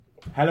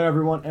Hello,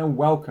 everyone, and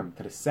welcome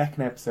to the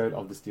second episode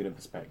of The Student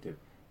Perspective.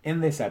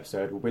 In this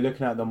episode, we'll be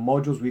looking at the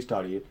modules we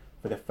studied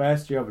for the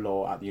first year of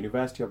law at the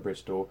University of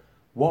Bristol,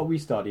 what we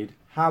studied,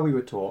 how we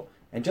were taught,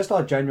 and just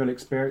our general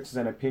experiences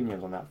and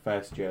opinions on that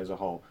first year as a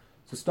whole.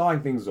 So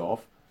starting things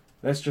off,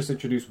 let's just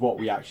introduce what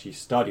we actually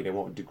studied and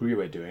what degree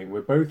we're doing.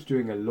 We're both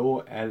doing a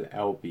Law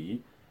LLB,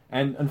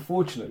 and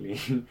unfortunately,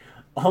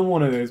 I'm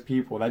one of those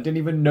people that didn't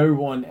even know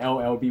what an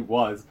LLB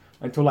was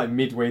until like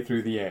midway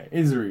through the year.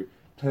 Isru,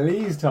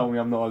 please tell me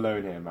I'm not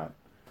alone here, man.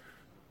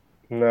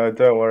 No,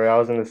 don't worry. I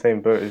was in the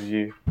same boat as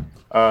you.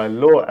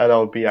 Law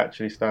LLB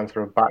actually stands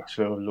for a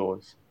Bachelor of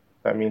Laws.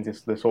 That means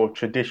it's the sort of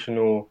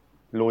traditional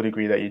law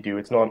degree that you do.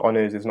 It's not an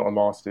honours, it's not a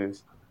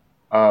master's.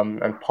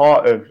 And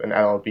part of an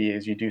LLB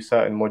is you do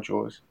certain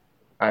modules,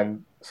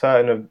 and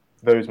certain of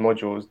those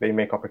modules, they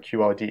make up a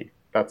QLD.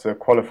 That's a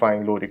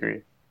qualifying law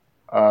degree.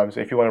 So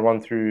if you want to run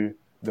through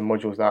the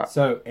modules that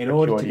So, in a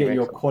order to QLD get your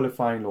makes up.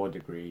 qualifying law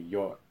degree,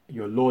 your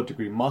law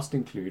degree must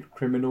include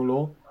criminal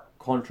law,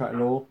 contract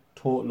law,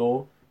 tort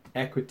law,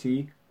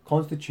 equity,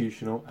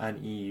 constitutional,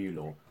 and EU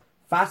law.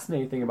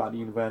 Fascinating thing about the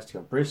University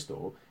of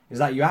Bristol is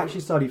that you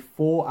actually study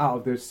 4 out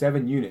of those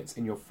 7 units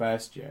in your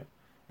first year,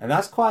 and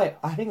I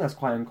think that's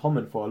quite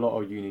uncommon for a lot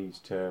of unis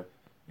to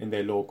in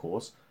their law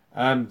course.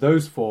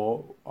 Those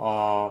four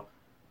are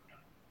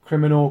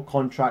criminal,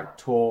 contract,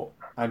 tort,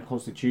 and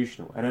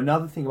constitutional. And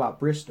another thing about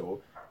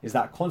Bristol is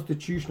that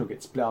constitutional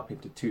gets split up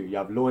into two. You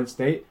have law and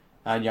state,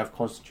 and you have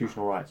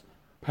constitutional rights.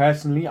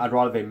 Personally, I'd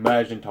rather they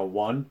merge into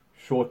one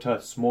shorter,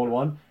 small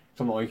one.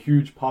 So I'm not a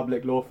huge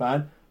public law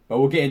fan, but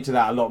we'll get into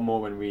that a lot more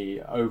when we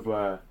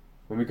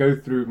go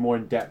through more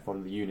in depth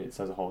on the units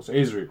as a whole. So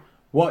Isru,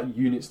 what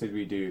units did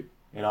we do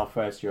in our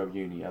first year of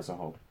uni as a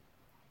whole?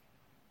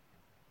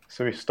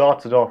 So we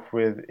started off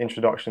with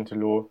Introduction to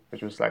Law,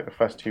 which was like the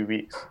first 2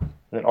 weeks. And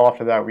then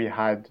after that, we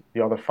had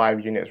the other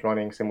 5 units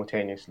running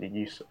simultaneously.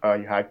 You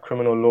had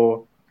criminal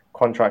law,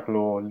 contract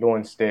law, law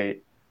and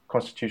state,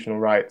 constitutional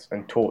rights,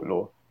 and tort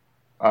law.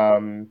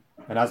 Um,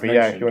 And as but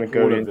yeah, if you mentioned, want to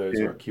go all of those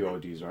are into,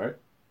 QLDs, right?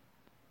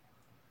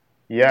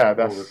 yeah, All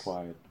that's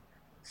required.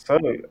 so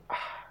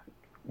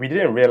we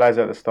didn't realize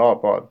it at the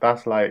start, but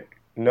that's like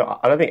no,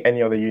 I don't think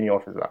any other uni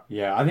offers that,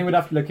 Yeah, I think we'd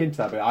have to look into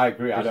that, but I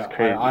agree. which is I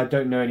crazy.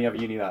 don't know any other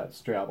uni that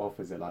straight up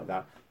offers it like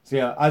that. So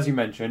yeah, as you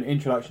mentioned,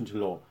 introduction to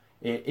law.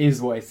 It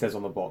is what it says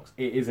on the box.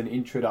 It is an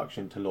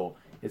introduction to law.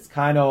 It's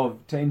kind of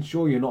to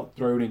ensure you're not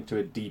thrown into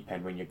a deep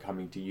end when you're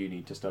coming to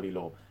uni to study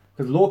law.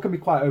 Because law can be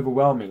quite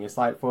overwhelming. It's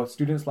like for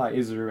students like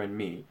Isru and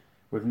me,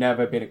 we've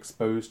never been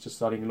exposed to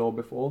studying law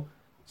before.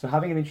 So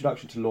having an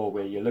introduction to law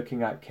where you're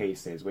looking at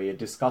cases, where you're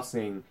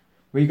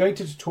going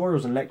to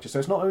tutorials and lectures. So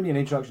it's not only an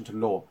introduction to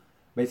law,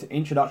 but it's an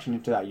introduction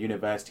into that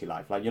university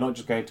life. Like you're not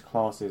just going to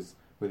classes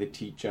with a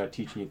teacher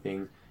teaching you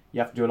things. You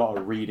have to do a lot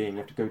of reading. You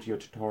have to go to your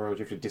tutorials.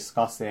 You have to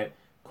discuss it,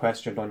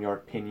 question on your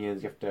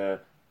opinions. You have to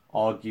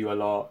argue a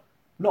lot.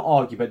 Not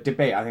argue, but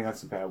debate. I think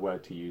that's a better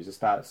word to use. It's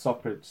that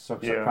Yeah.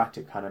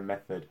 Socratic kind of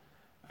method.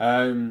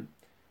 Um,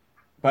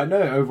 but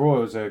no, overall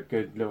it was a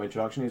good little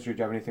introduction. Do you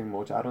have anything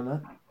more to add on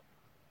that?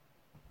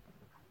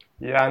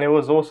 Yeah, and it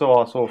was also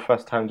our sort of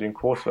first time doing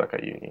coursework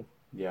at uni,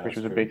 Yeah, which that's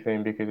was a true. big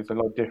thing because it's a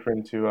lot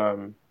different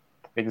to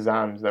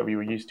exams that we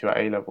were used to at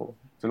A level.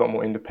 It's a lot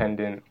more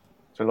independent.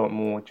 It's a lot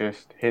more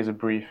just here's a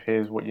brief,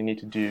 here's what you need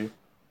to do,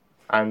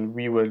 and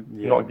we were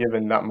Yeah, not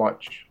given that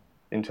much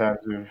in terms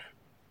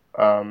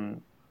of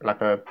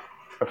like a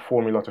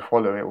formula to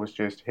follow. It was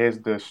just here's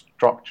the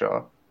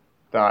structure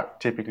that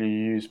typically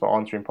you use for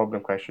answering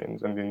problem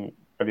questions, and then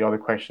the other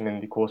question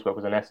in the coursework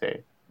was an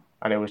essay,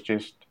 and it was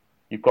just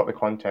you've got the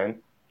content,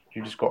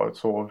 you just got to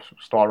sort of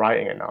start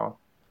writing it now,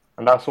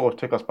 and that sort of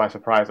took us by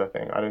surprise. I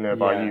think I don't know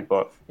about yeah. you,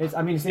 but It's it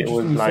interesting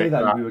was you say like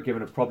that that. we were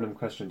given a problem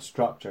question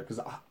structure because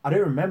I don't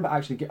remember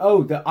actually.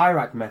 Oh, the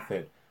IRAC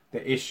method,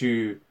 the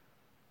issue,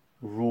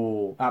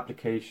 rule,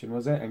 application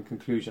was it, and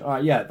conclusion. All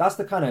right, yeah, that's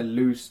the kind of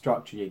loose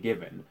structure you're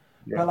given.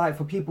 Yeah, But like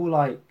for people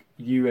like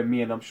you and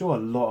me, and I'm sure a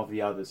lot of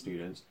the other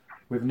students,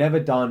 we've never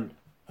done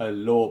a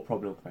law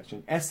problem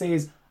question.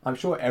 Essays, I'm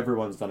sure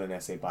everyone's done an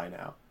essay by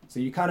now. So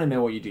you kind of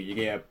know what you do. You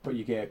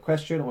get a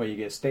question or you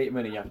get a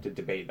statement, and you have to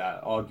debate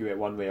that, argue it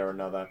one way or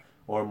another,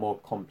 or a more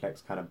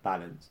complex kind of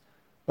balance.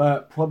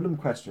 But problem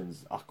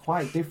questions are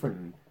quite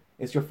different.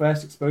 It's your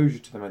first exposure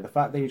to them, and the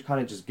fact that you're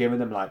kind of just giving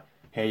them like,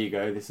 "Here you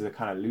go. This is a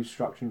kind of loose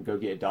structure, and go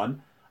get it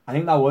done." I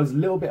think that was a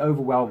little bit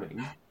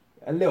overwhelming,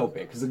 a little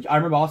bit, because I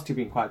remember us two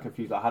being quite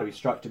confused. Like, how do we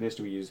structure this?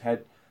 Do we use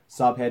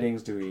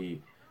subheadings? Do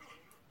we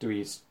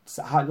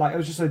how, like it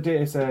was just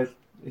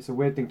it's a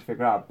weird thing to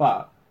figure out.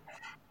 But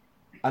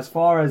as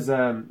far as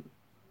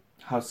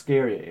how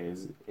scary it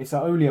is, it's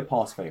only a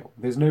pass fail.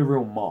 There's no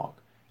real mark,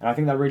 and I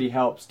think that really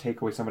helps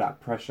take away some of that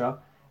pressure.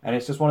 And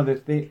it's just one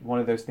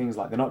of those things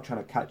like they're not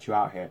trying to catch you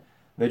out here.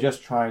 They're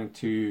just trying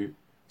to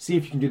see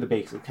if you can do the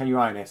basics. Can you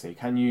write an essay?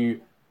 Can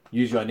you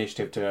use your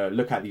initiative to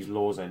look at these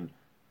laws and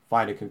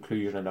find a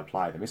conclusion and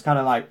apply them? It's kind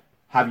of like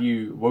have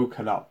you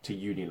woken up to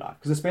uni life?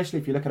 Because especially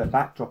if you look at a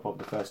backdrop of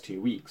the first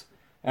 2 weeks,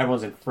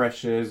 everyone's in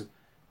freshers.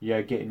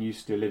 You're getting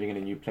used to living in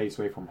a new place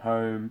away from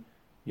home.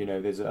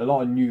 There's a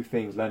lot of new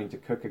things, learning to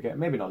cook again.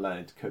 Maybe not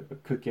learning to cook,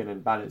 but cooking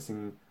and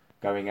balancing,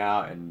 going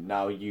out, and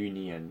now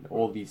uni and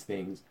all these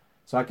things.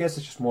 So I guess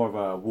it's just more of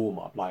a warm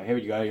up. Like, here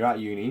you go, you're at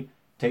uni.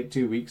 Take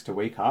 2 weeks to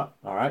wake up.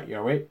 All right,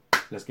 you're awake.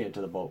 Let's get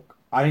into the bulk.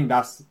 I think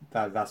that's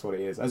what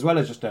it is, as well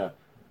as just a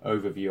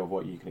overview of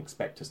what you can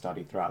expect to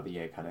study throughout the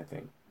year, kind of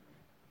thing.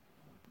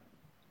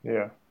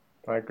 Yeah,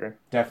 I agree.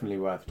 Definitely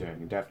worth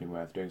doing. Definitely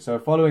worth doing. So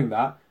following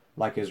that,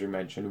 like Israel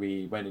mentioned,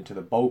 we went into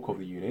the bulk of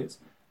the units.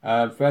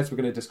 First, we're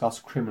going to discuss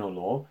criminal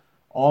law,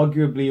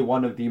 arguably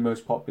one of the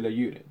most popular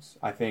units.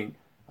 I think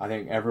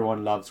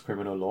everyone loves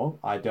criminal law.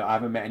 I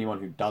haven't met anyone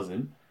who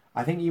doesn't.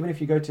 I think even if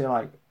you go to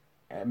like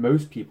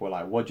most people,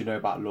 like, what do you know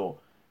about law?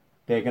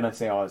 They're gonna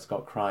say, oh, it's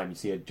got crime. You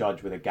see a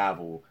judge with a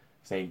gavel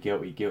saying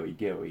guilty, guilty,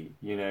 guilty.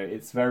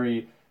 It's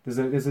very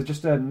there's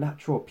just a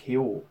natural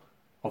appeal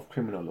of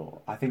criminal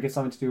law. I think it's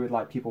something to do with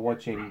like people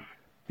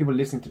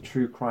listening to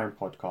true crime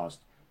podcasts,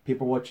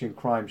 people watching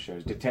crime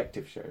shows,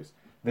 detective shows.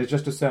 There's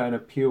just a certain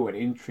appeal and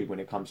intrigue when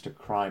it comes to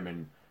crime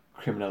and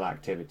criminal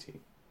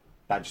activity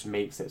that just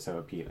makes it so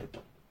appealing.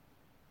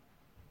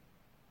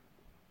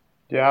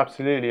 Yeah,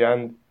 absolutely.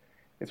 And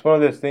it's one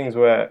of those things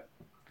where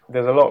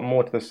there's a lot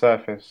more to the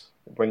surface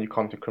when you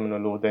come to criminal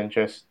law than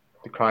just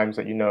the crimes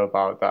that you know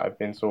about that have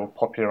been sort of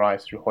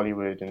popularized through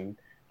Hollywood and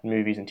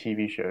movies and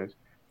TV shows.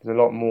 There's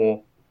a lot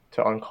more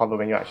to uncover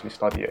when you actually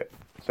study it.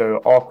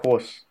 So our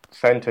course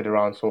centered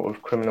around sort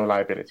of criminal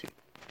liability,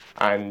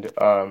 and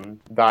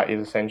that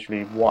is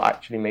essentially what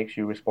actually makes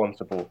you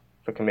responsible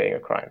for committing a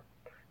crime.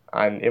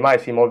 And it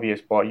might seem obvious,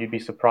 but you'd be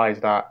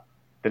surprised at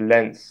the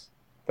lengths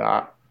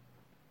that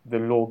the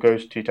law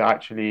goes to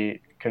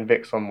actually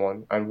convict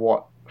someone, and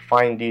what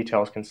fine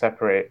details can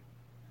separate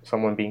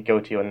someone being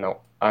guilty or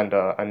not, and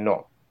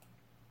not.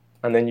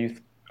 And then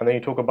you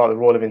talk about the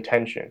role of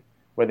intention,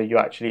 whether you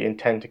actually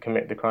intend to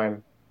commit the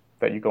crime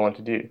that you go on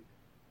to do.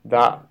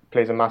 That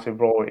plays a massive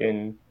role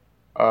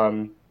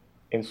um,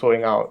 in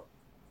sorting out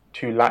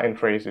two Latin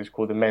phrases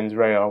called the mens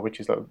rea, which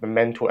is like the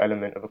mental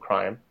element of a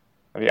crime,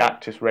 and the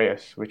actus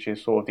reus, which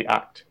is sort of the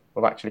act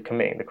of actually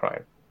committing the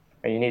crime.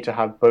 And you need to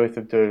have both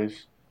of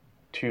those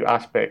two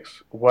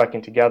aspects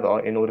working together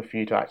in order for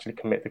you to actually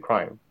commit the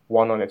crime.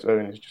 One on its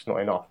own is just not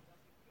enough.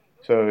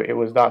 So it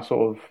was that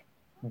sort of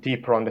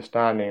deeper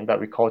understanding that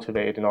we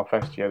cultivated in our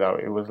first year that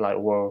it was like,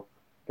 whoa,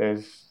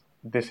 this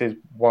is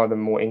one of the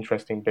more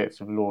interesting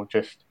bits of law,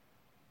 just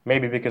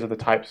maybe because of the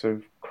types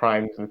of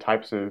crimes and the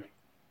types of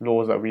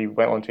laws that we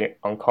went on to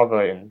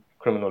uncover in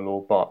criminal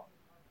law, but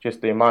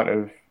just the amount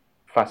of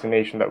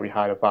fascination that we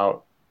had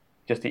about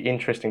just the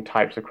interesting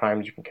types of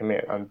crimes you can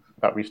commit and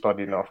that we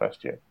studied in our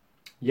first year.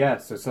 Yeah,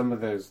 so some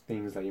of those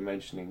things that you're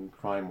mentioning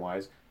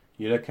crime-wise,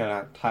 you look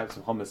at types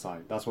of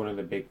homicide. That's one of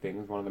the big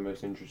things, one of the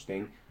most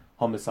interesting.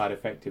 Homicide,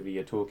 effectively,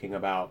 you're talking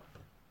about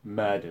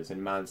murders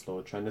and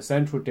manslaughter. And the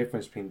central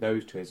difference between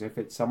those two is if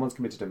it's someone's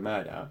committed a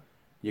murder,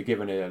 you're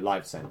given a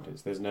life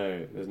sentence. There's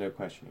no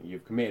questioning.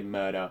 You've committed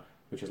murder,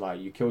 which is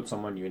like you killed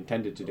someone, you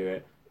intended to do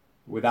it,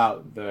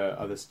 without the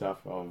other stuff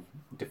of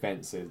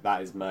defenses.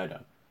 That is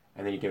murder.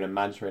 And then you're given a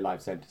mandatory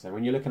life sentence. And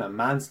when you're looking at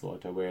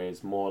manslaughter, where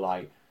it's more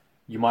like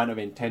you might not have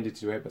intended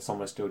to do it, but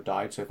someone still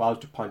died. So if I was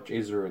to punch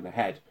Israel in the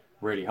head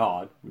really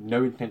hard, with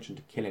no intention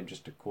to kill him,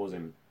 just to cause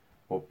him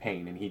or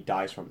pain, and he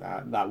dies from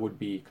that, that would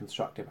be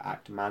constructive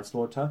act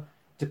manslaughter,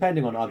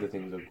 depending on other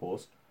things, of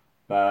course.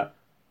 But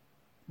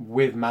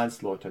with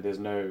manslaughter, there's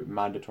no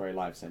mandatory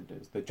life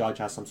sentence. The judge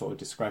has some sort of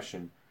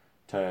discretion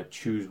to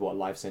choose what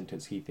life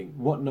sentence he thinks.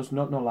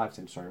 Not life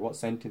sentence. Sorry, what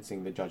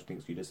sentencing the judge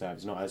thinks you deserve.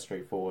 It's not as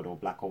straightforward or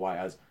black or white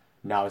as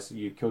now.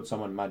 You killed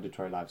someone,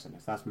 mandatory life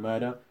sentence. That's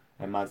murder,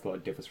 and manslaughter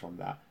differs from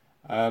that.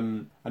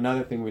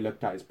 Another thing we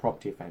looked at is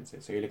property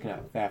offences. So you're looking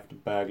at theft,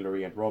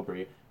 burglary, and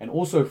robbery, and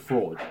also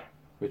fraud,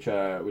 which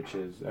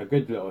is a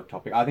good little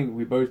topic. I think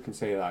we both can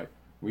say like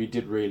we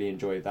did really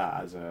enjoy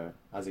that as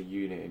a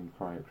unit in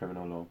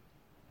criminal law.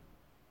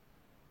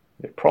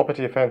 The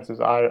property offences,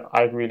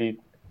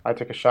 I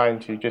took a shine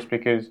to, just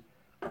because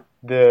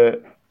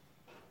the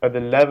at the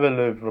level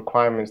of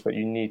requirements that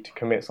you need to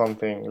commit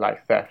something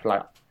like theft.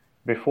 Like,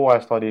 before I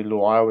studied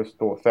law, I always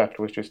thought theft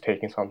was just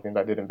taking something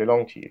that didn't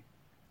belong to you,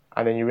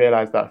 and then you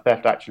realize that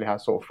theft actually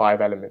has sort of five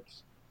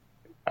elements,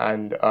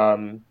 and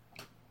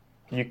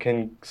you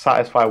can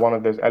satisfy one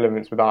of those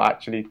elements without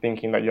actually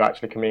thinking that you're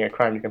actually committing a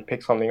crime. You can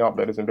pick something up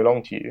that doesn't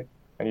belong to you,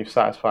 and you've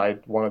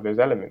satisfied one of those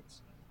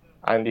elements.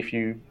 And if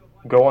you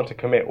go on to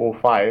commit all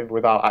five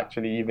without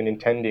actually even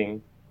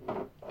intending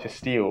to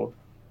steal,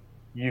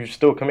 you've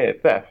still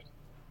committed theft.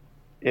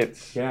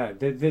 It's Yeah,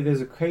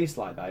 there's a case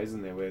like that,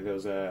 isn't there? Where there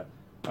was a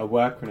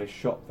worker in a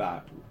shop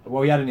that,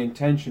 well, he had an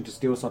intention to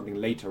steal something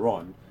later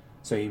on,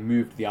 so he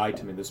moved the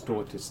item in the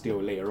store to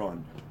steal later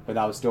on, but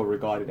that was still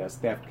regarded as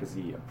theft because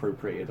he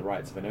appropriated the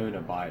rights of an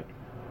owner by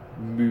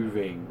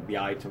moving the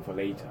item for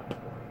later.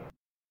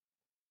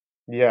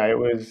 Yeah, it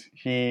was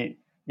he.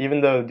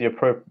 Even though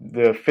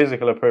the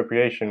physical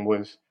appropriation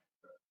was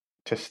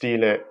to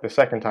steal it the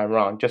second time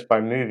round, just by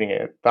moving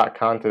it, that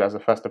counted as a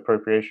first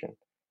appropriation.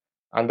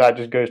 And that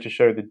just goes to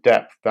show the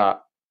depth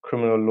that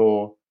criminal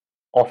law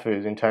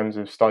offers in terms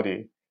of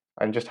study.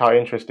 and just how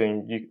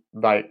interesting you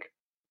like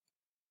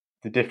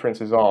the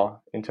differences are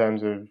in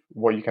terms of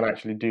what you can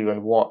actually do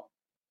and what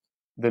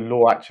the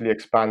law actually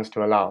expands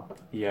to allow.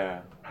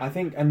 Yeah, I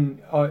think,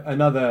 and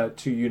another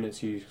two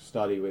units you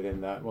study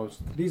within that. Well,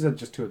 these are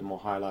just two of the more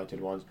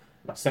highlighted ones.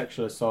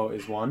 Sexual assault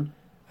is one,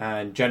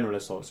 and general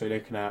assault. So you're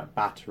looking at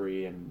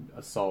battery and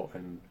assault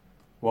and,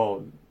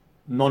 well,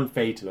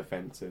 non-fatal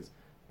offences.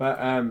 But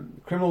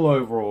criminal law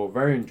overall,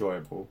 very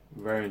enjoyable,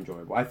 very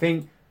enjoyable. I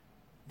think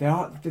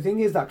the thing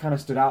is that kind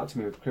of stood out to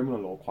me with criminal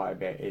law quite a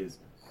bit is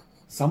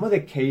some of the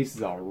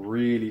cases are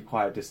really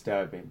quite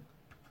disturbing.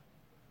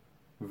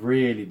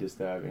 Really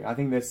disturbing. I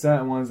think there's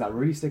certain ones that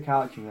really stick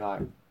out to me.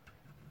 Like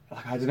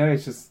I don't know.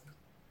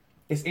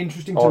 It's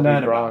interesting to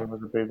learn Brown about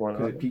was a big one.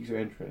 because it piques your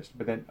interest.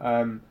 But then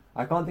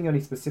I can't think of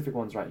any specific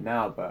ones right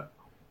now. But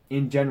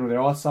in general,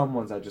 there are some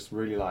ones that just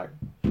really like.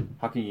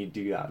 How can you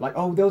do that? Like,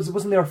 oh,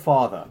 wasn't there a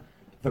father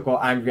that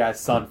got angry at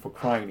his son for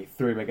crying and he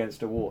threw him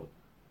against a wall?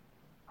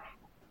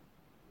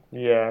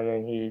 Yeah, and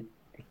then he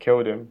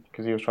killed him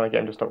because he was trying to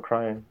get him to stop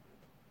crying.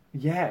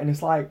 Yeah, and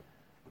it's like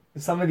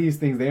some of these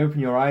things they open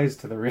your eyes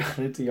to the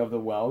reality of the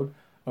world.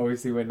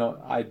 Obviously, we're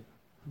not.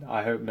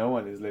 I hope no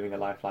one is living a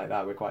life like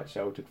that. We're quite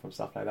sheltered from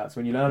stuff like that. So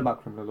when you learn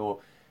about criminal law,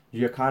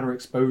 you're kind of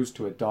exposed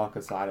to a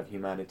darker side of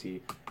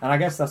humanity, and I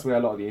guess that's where a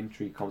lot of the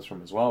intrigue comes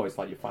from as well. It's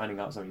like you're finding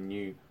out something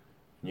new, and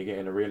you're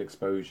getting a real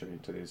exposure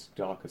into this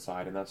darker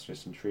side, and that's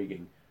just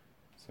intriguing.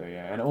 So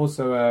yeah, and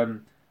also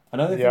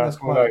another thing Yeah, that's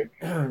quite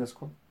that's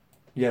quite.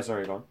 Yeah,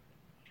 sorry, go on.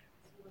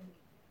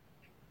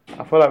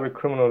 I feel like with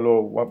criminal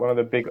law, one of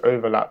the big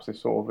overlaps is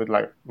sort of with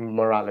like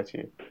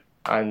morality,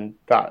 and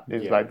that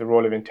is Yeah, like the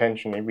role of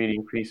intention. It really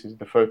increases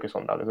the focus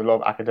on that. There's a lot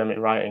of academic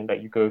writing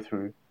that you go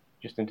through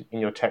just in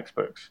your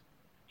textbooks,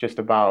 just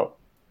about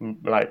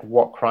like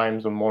what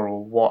crimes are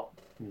moral, what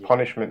yeah.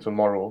 punishments are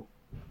moral,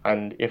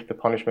 and if the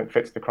punishment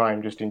fits the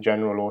crime, just in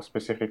general or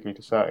specifically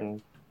to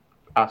certain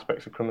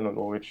aspects of criminal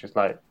law, which is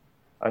like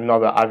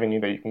another avenue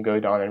that you can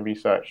go down and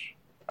research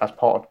as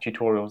part of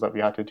tutorials that we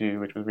had to do,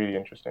 which was really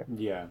interesting.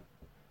 Yeah.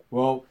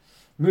 Well,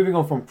 moving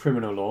on from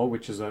criminal law,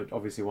 which is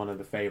obviously one of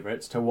the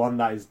favourites, to one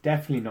that is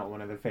definitely not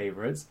one of the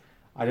favourites.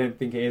 I don't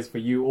think it is for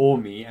you or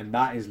me, and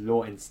that is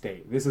law and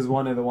state. This is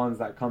one of the ones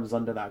that comes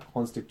under that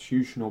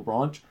constitutional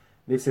branch.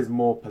 This is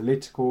more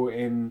political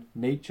in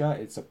nature.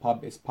 It's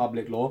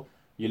public law.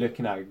 You're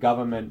looking at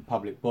government,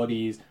 public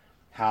bodies,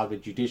 how the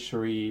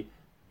judiciary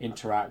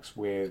interacts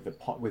with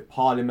with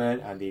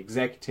parliament and the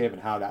executive,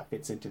 and how that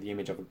fits into the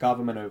image of a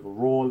government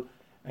overall.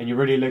 And you're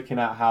really looking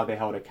at how they're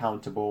held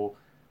accountable,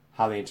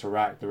 how they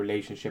interact, the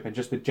relationship, and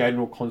just the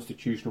general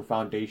constitutional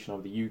foundation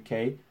of the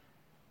UK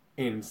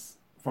in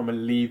from a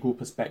legal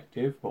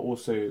perspective, but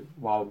also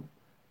while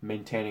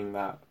maintaining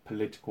that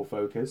political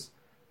focus.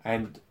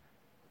 And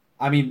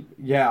I mean,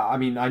 yeah, I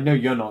mean, I know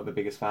you're not the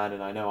biggest fan,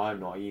 and I know I'm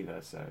not either.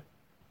 So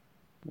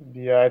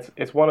Yeah,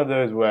 it's one of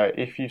those where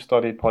if you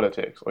studied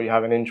politics or you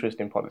have an interest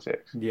in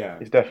politics, yeah,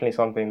 it's definitely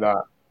something that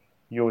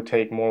you'll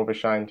take more of a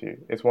shine to.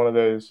 It's one of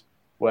those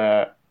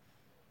where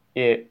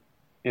it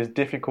is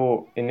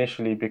difficult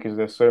initially because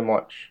there's so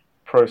much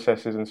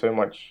processes and so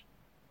much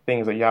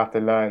things that you have to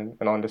learn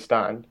and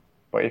understand.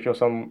 But if you're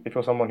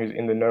someone who's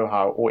in the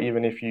know-how, or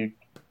even if you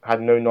had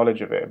no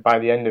knowledge of it, by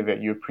the end of it,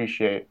 you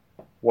appreciate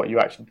what you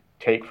actually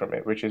take from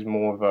it, which is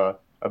more of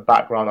a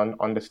background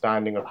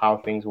understanding of how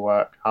things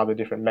work, how the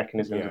different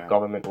mechanisms of yeah,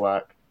 government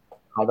work,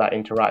 how that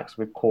interacts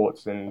with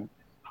courts and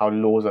how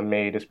laws are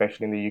made,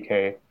 especially in the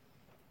UK.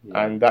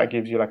 yeah. And that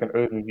gives you like an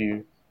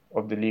overview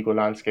of the legal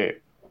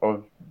landscape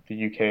of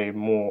the UK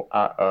more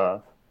at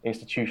a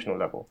institutional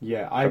level,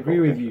 Yeah, I which I agree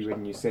thought was with you interesting.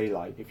 when you say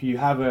like if you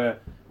have a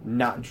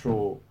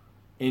natural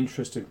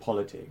interest in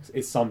politics,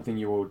 it's something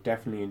you will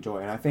definitely enjoy.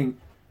 And I think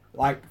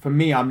like for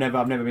me, I've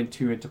never been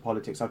too into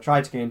politics. I've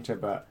tried to get into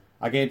it, but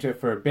I get into it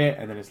for a bit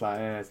and then it's like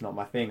it's not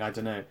my thing. I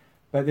don't know.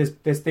 But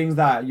there's things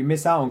that you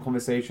miss out on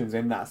conversations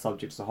in that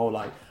subject as a whole.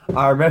 Like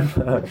I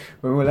remember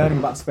when we were learning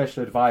about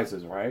special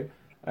advisors, right?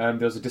 There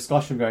was a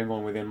discussion going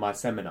on within my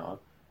seminar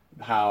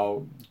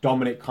how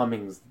Dominic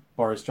Cummings,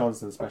 Boris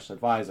Johnson's special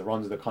advisor,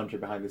 runs the country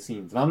behind the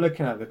scenes. And I'm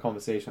looking at the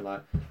conversation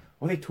like,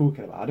 what are they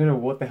talking about? I don't know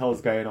what the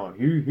hell's going on.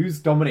 Who's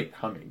Dominic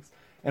Cummings?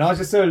 And I was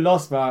just so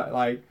lost about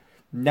like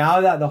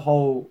now that the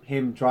whole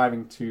him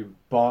driving to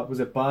was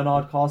it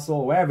Bernard Castle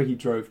or wherever he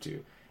drove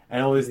to,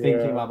 and all this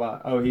thinking Yeah,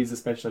 about oh he's a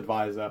special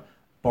advisor,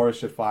 Boris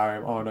should fire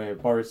him. Oh no,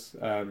 Boris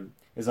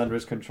is under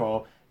his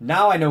control.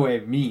 Now I know what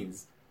it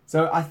means.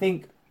 So I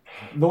think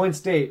law and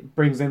state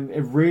brings in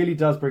it really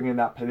does bring in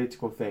that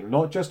political thing,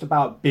 not just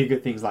about bigger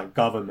things like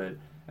government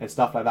and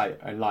stuff like that,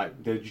 and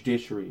like the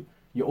judiciary.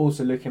 You're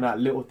also looking at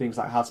little things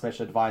like how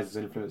special advisors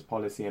influence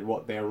policy and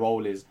what their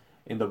role is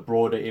in the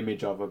broader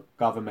image of a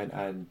government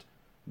and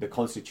the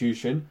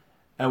constitution.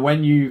 And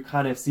when you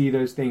kind of see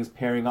those things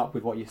pairing up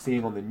with what you're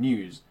seeing on the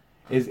news,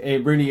 is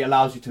it really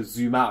allows you to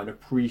zoom out and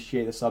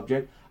appreciate the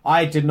subject.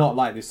 I did not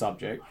like this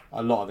subject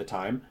a lot of the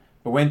time,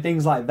 but when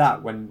things like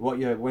that, when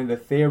the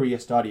theory you're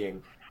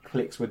studying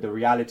clicks with the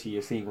reality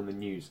you're seeing on the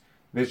news,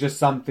 there's just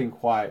something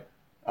quite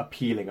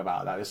appealing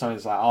about that. There's something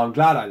that's like, oh, I'm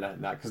glad I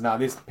learned that because now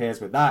this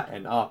pairs with that,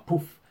 and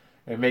poof,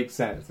 it makes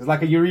sense. It's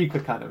like a eureka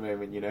kind of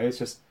moment, you know. It's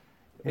just,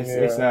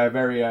 it's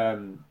very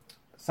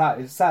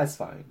it's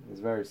satisfying. It's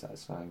very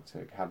satisfying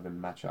to have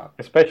them match up.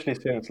 Especially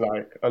since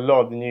like a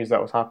lot of the news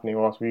that was happening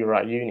whilst we were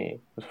at uni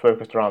was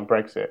focused around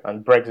Brexit,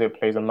 and Brexit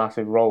plays a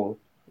massive role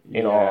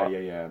in our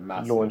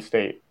law and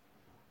state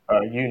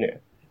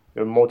unit.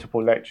 There were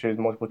multiple lectures,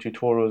 multiple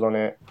tutorials on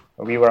it.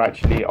 And we were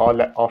actually,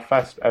 our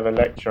first ever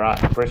lecture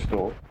at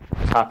Bristol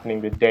was happening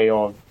the day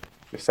of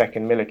the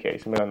second Miller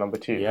case, Miller number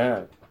 2.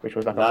 Yeah. Which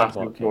was like a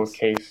massive law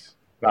case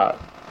that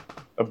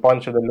a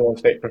bunch of the law and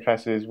state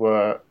professors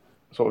were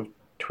sort of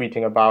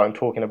tweeting about and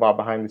talking about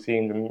behind the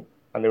scenes,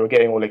 and they were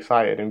getting all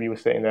excited. And we were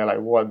sitting there like,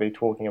 what are they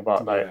talking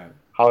about? Like,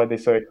 how are they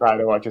so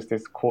excited about just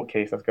this court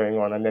case that's going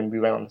on? And then we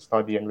went on to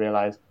study and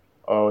realized,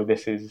 oh,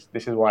 this is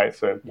why it's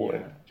so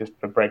important, just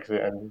for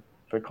Brexit and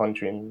the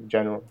country in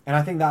general. And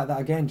I think that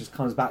again just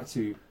comes back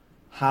to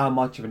how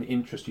much of an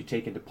interest you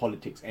take into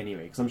politics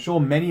anyway, because I'm sure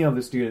many of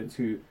the students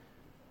who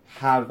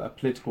have a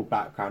political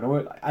background,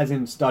 or as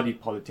in studied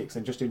politics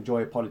and just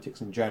enjoy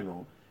politics in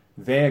general,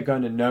 they're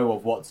going to know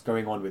of what's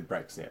going on with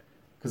Brexit,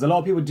 because a lot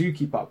of people do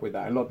keep up with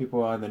that. A lot of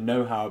people are in the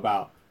know-how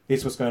about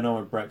this, what's going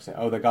on with Brexit.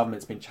 Oh, the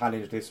government's been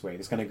challenged this way,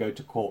 it's going to go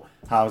to court,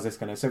 how is this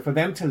going to... So for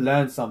them to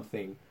learn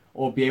something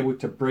or be able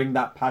to bring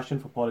that passion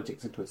for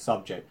politics into a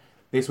subject,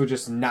 this will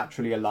just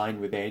naturally align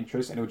with their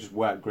interests and it will just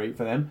work great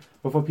for them.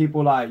 But for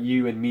people like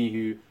you and me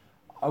who,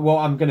 well,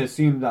 I'm going to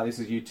assume that this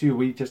is you too,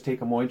 we just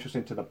take a more interest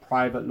into the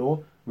private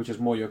law, which is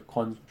more your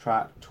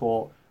contract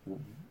tort,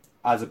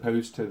 as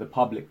opposed to the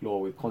public law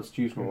with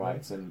constitutional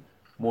rights and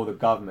more the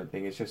government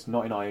thing. It's just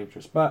not in our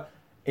interest. But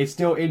it's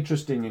still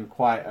interesting and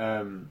quite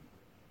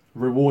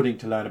rewarding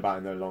to learn about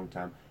in the long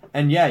term.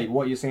 And yeah,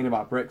 what you're saying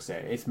about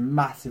Brexit, it's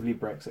massively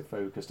Brexit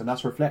focused, and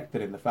that's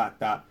reflected in the fact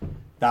that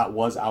that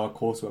was our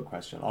coursework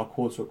question. Our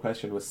coursework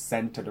question was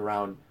centered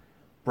around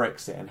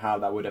Brexit and how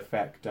that would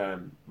affect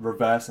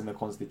reversing the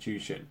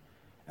constitution.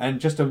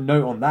 And just a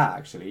note on that,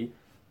 actually,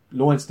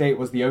 Law and State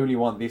was the only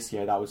one this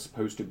year that was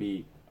supposed to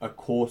be a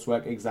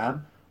coursework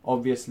exam.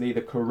 Obviously,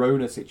 the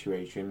corona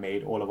situation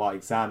made all of our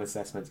exam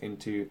assessments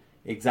into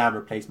exam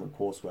replacement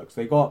coursework.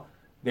 So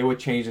they were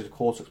changed into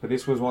coursework, but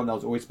this was one that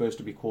was always supposed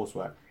to be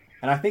coursework.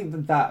 And I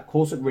think that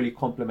coursework really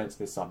complements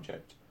this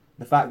subject.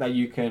 The fact that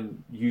you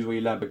can use what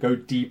you learn, but go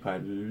deeper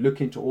and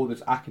look into all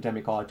those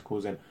academic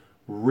articles and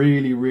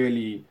really,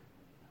 really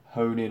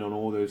hone in on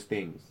all those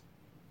things.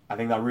 I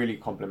think that really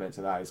complements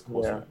that as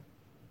coursework.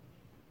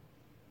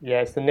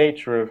 Yeah, it's the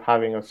nature of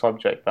having a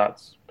subject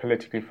that's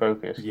politically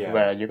focused,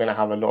 where you're going to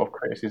have a lot of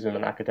criticism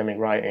and academic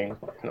writing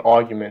and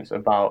arguments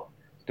about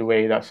the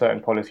way that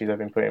certain policies have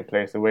been put in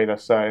place, the way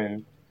that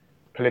certain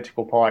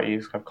political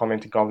parties have come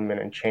into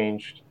government and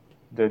changed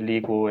the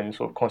legal and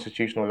sort of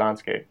constitutional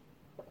landscape,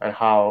 and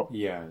how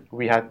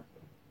we had,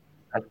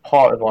 as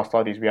part of our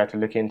studies, we had to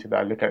look into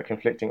that, look at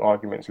conflicting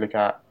arguments, look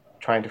at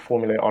trying to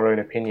formulate our own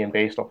opinion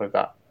based off of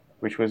that,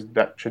 which was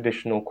that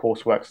traditional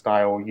coursework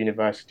style,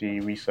 university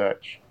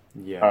research,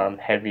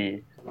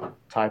 heavy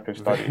type of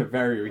study.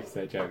 Very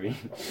research heavy.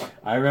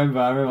 I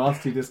remember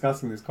us two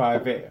discussing this quite a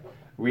bit.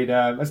 We'd,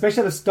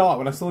 especially at the start,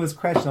 when I saw this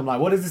question, I'm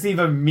like, what does this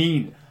even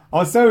mean? I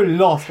was so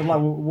lost. I'm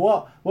like,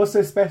 what's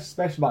so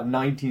special about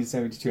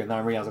 1972? And then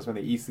I realised that's when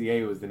the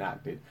ECA was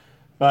enacted.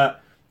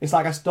 But it's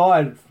like I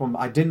started from,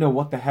 I didn't know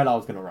what the hell I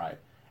was going to write.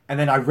 And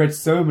then I read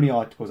so many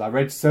articles, I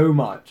read so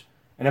much.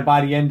 And then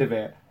by the end of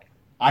it,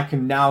 I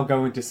can now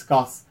go and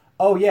discuss,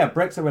 oh yeah,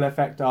 Brexit will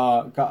affect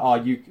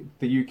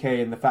the UK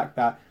and the fact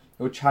that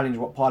it will challenge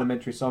what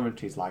parliamentary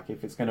sovereignty is like,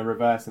 if it's going to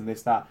reverse and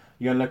this, that.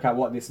 You're going to look at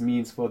what this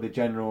means for the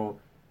general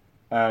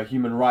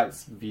human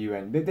rights view,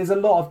 and there's a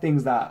lot of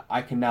things that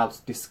I can now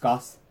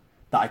discuss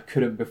that I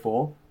couldn't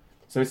before.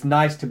 So it's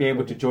nice to be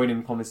able to join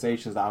in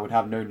conversations that I would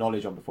have no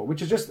knowledge on before,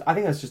 which is just, I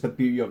think that's just the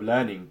beauty of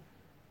learning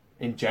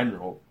in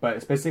general,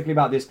 but specifically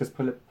about this,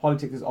 because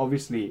politics is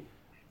obviously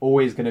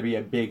always going to be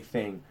a big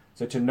thing.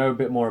 So to know a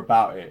bit more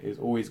about it is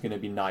always going to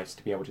be nice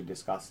to be able to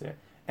discuss it.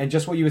 And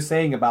just what you were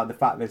saying about the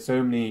fact there's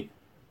so many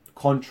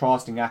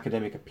contrasting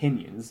academic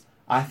opinions,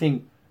 I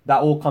think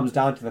that all comes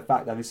down to the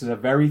fact that this is a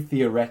very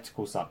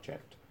theoretical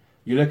subject.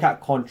 You look at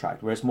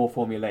contract, where it's more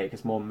formulaic,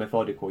 it's more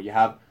methodical. You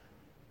have,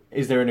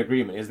 is there an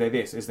agreement? Is there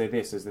this? Is there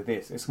this? Is there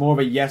this? It's more of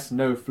a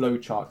yes-no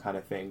flowchart kind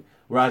of thing.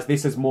 Whereas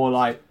this is more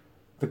like,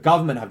 the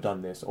government have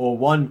done this, or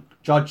one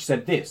judge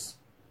said this,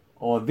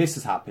 or this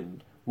has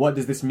happened. What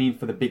does this mean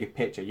for the bigger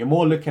picture? You're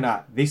more looking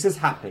at, this has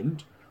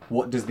happened,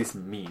 what does this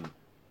mean?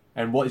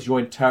 And what is your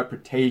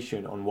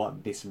interpretation on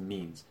what this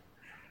means?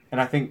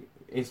 And I think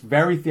it's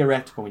very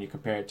theoretical when you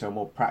compare it to a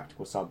more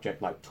practical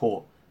subject like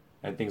tort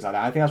and things like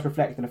that. I think that's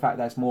reflected in the fact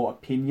that it's more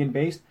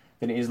opinion-based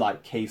than it is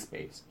like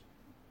case-based.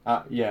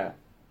 Yeah,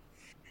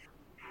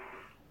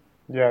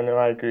 no,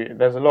 I agree.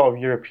 There's a lot of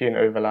European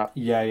overlap.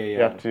 Yeah. You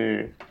have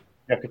to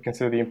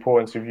consider the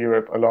importance of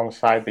Europe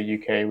alongside the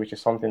UK, which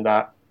is something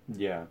that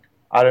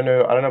I don't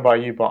know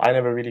about you, but I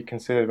never really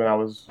considered when I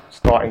was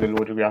starting the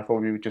law degree. I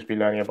thought we would just be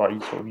learning about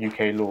sort of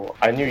UK law.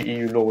 I knew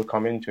EU law would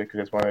come into it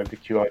because it's one of the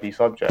QRD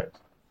subjects.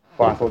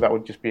 but I thought that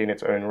would just be in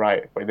its own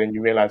right. But then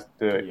you realize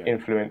the Yeah,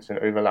 influence and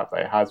overlap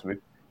that it has with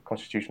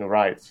constitutional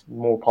rights,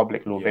 more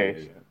public law yeah, yeah,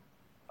 based.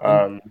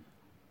 yeah. And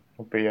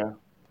Um, but yeah,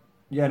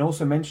 yeah, and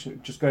also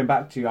mention just going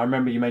back to I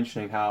remember you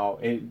mentioning how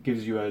it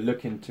gives you a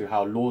look into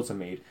how laws are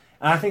made,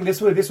 and I think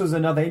this was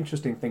another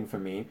interesting thing for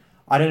me.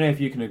 I don't know if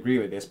you can agree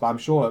with this, but I'm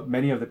sure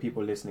many of the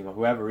people listening or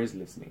whoever is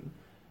listening,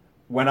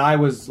 when I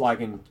was like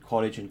in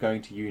college and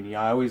going to uni,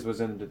 I always was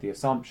under the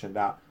assumption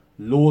that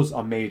laws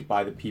are made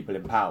by the people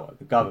in power,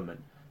 the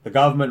government. The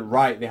government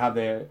write they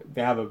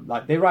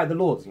write the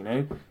laws, you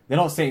know. They're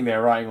not sitting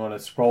there writing on a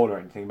scroll or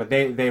anything, but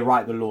they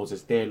write the laws.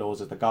 It's their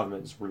laws, it's the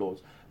government's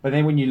laws. But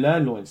then when you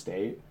learn law and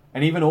state,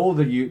 and even all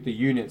the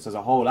units as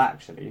a whole,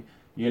 actually,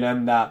 you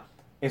learn that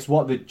it's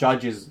what the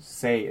judges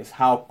say, it's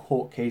how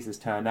court cases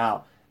turn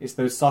out, it's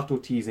those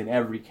subtleties in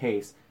every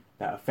case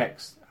that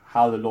affects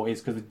how the law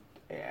is.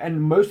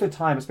 And most of the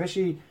time,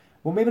 especially,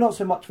 well, maybe not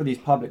so much for these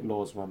public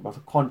laws one, but for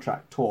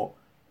contract tort,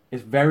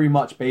 it's very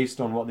much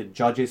based on what the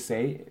judges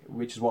say,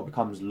 which is what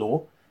becomes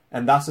law.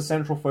 And that's the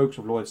central focus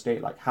of law and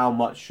state, like how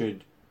much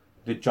should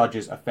the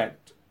judges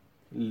affect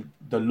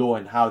the law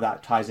and how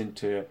that ties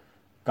into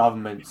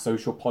government,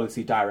 social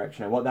policy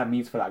direction, and what that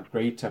means for that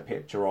greater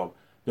picture of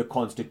the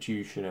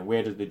constitution and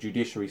where does the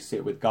judiciary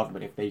sit with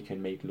government if they can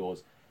make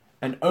laws.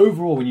 And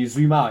overall, when you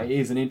zoom out, it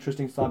is an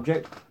interesting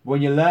subject.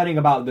 When you're learning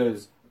about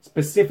those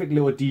specific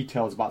little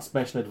details about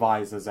special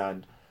advisors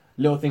and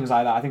little things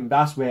like that, I think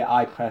that's where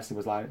I personally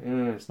was like,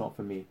 it's not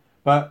for me.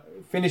 But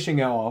finishing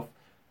it off,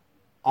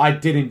 I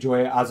did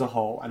enjoy it as a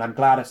whole, and I'm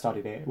glad I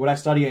studied it. Would I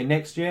study it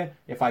next year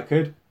if I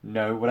could?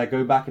 No. Would I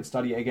go back and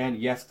study it again?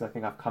 Yes, because I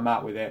think I've come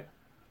out with it.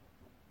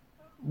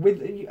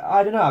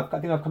 I don't know. I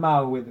think I've come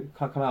out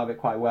of it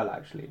quite well,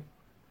 actually.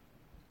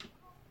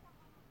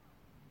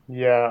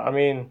 yeah. I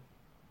mean,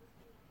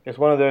 it's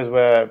one of those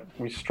where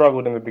we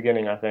struggled in the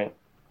beginning, I think,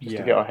 just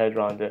to Yeah. get our head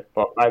around it.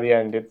 But by the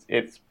end,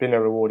 it's been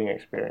a rewarding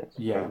experience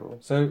Yeah. overall.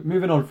 So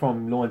moving on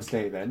from law and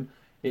state, then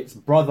it's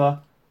brother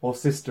or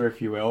sister,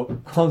 if you will,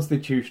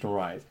 constitutional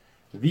rights.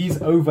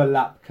 These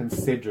overlap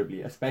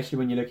considerably, especially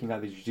when you're looking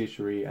at the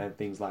judiciary and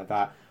things like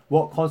that.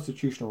 What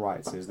constitutional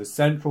rights is, the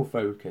central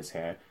focus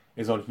here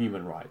is on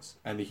human rights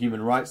and the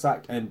Human Rights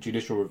Act and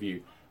judicial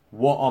review.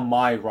 What are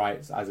my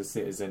rights as a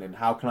citizen and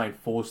how can I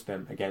enforce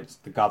them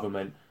against the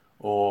government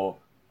or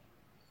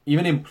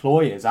even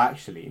employers,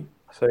 actually?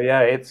 So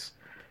yeah, it's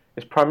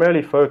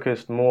primarily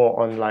focused more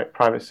on like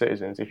private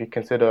citizens. If you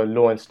consider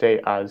law and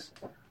state as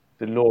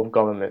the law of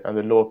government and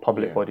the law of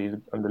public Yeah. bodies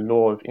and the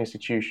law of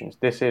institutions,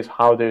 this is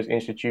how those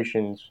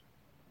institutions'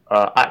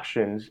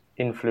 actions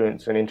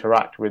influence and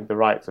interact with the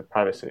rights of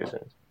private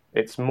citizens.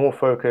 It's more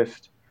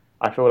focused,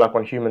 I feel like,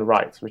 on human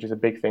rights, which is a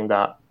big thing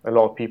that a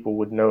lot of people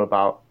would know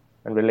about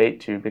and relate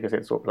to because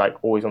it's sort of like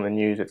always on the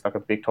news. It's like a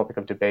big topic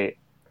of debate,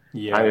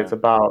 and it's Yeah.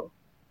 about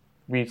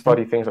we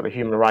study things like the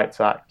Human Rights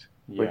Act,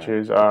 which Yeah.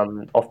 is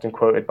often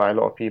quoted by a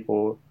lot of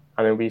people.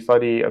 And then we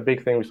study a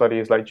big thing we study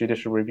is like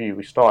judicial review.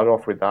 We started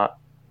off with that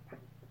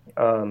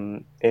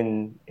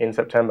in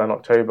September and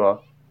October,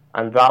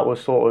 and that was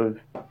sort of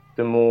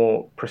the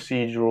more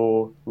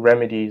procedural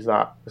remedies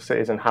that the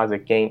citizen has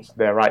against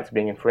their rights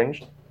being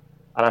infringed.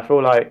 And I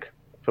feel like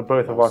for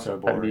both That of was us so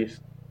at boring.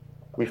 least,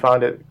 we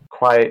found it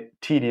quite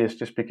tedious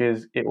just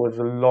because it was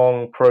a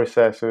long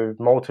process of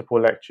multiple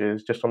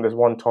lectures just on this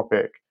one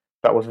topic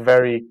that was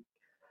very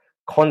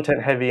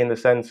content heavy in the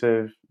sense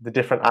of the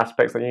different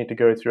aspects that you need to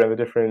go through and the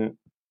different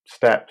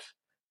steps.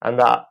 And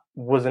that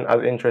wasn't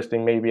as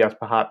interesting, maybe, as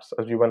perhaps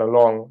as we went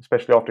along,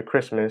 especially after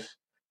Christmas.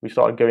 We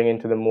started going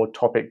into the more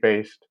topic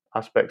based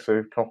aspects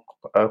of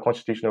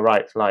constitutional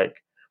rights, like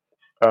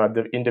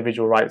the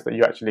individual rights that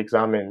you actually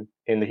examine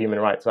in the Human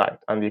Rights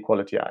Act and the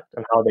Equality Act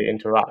and how they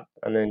interact.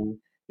 And then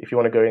if you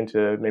want to go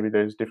into maybe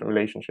those different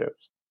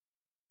relationships.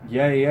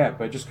 Yeah, yeah,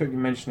 but just quickly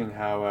mentioning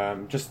how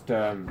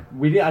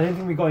we did. I didn't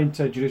think we got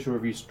into judicial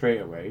review straight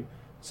away,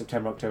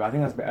 September, October. I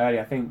think that's a bit early.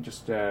 I think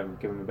just give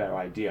them a better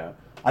idea.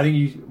 I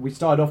think we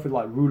started off with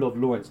like rule of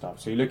law and stuff.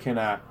 So you're looking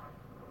at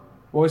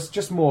it's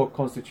just more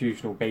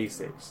constitutional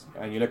basics,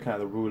 and you're looking at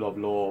the rule of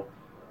law,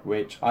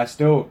 which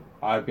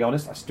I'll be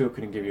honest, I still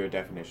couldn't give you a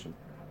definition.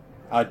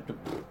 I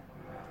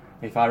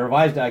If I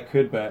revised it, I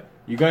could, but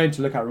you go in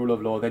to look at rule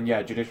of law, then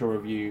yeah, judicial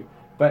review.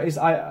 But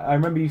I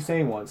remember you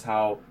saying once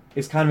how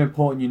it's kind of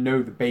important you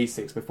know the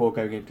basics before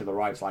going into the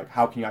rights, like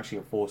how can you actually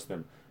enforce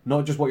them?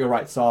 Not just what your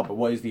rights are, but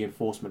what is the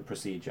enforcement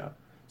procedure.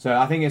 So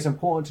I think it's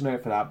important to know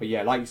for that. But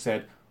yeah, like you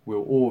said, we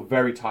were all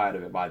very tired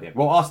of it by the end.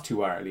 Well, us two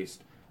were at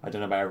least. I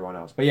don't know about everyone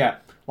else. But yeah,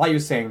 like you were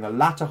saying, the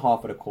latter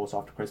half of the course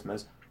after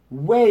Christmas,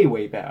 way,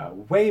 way better,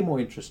 way more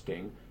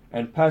interesting,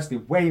 and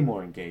personally way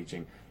more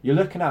engaging. You're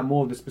looking at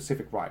more of the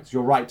specific rights.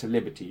 Your right to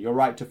liberty, your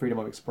right to freedom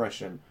of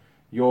expression,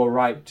 your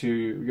right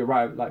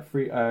like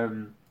free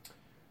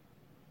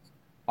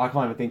I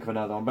can't even think of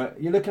another one,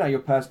 but you're looking at your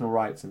personal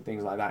rights and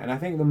things like that. And I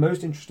think the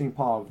most interesting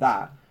part of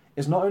that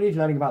is not only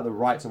learning about the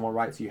rights and what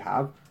rights you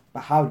have,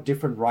 but how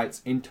different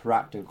rights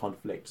interact and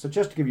conflict. So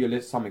just to give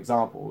you some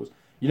examples,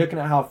 you're looking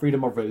at how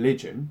freedom of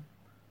religion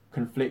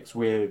conflicts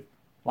with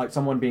like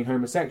someone being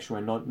homosexual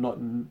and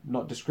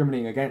not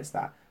discriminating against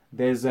that.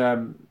 There's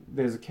a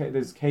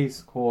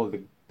case called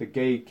the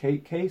gay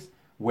cake case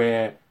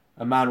where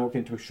a man walked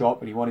into a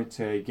shop and he wanted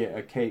to get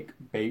a cake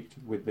baked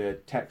with the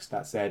text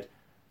that said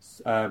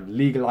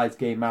legalize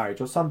gay marriage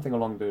or something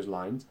along those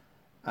lines,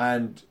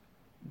 and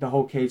the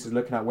whole case is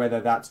looking at whether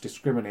that's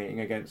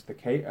discriminating against the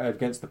cake,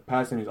 against the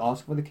person who's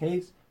asked for the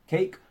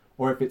cake,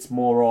 or if it's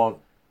more of,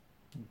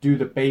 do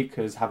the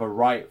bakers have a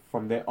right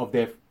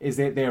is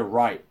it their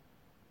right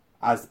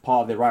as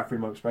part of their right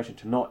freedom of expression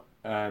to not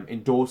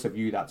endorse a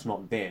view that's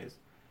not theirs?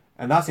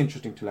 And that's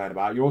interesting to learn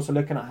about. You're also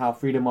looking at how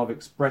freedom of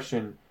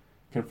expression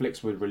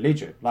conflicts with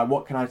religion. Like,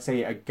 what can I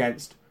say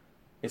against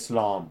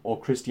Islam or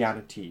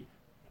Christianity,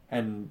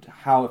 and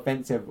how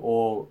offensive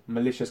or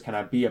malicious can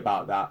I be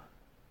about that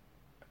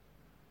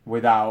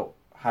without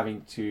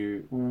having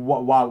to,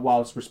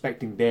 whilst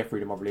respecting their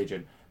freedom of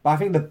religion? But I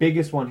think the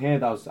biggest one here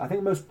that was, I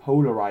think, most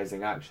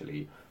polarizing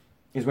actually,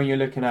 is when you're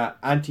looking at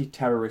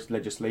anti-terrorist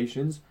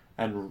legislations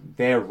and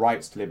their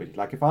rights to liberty.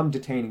 Like, if I'm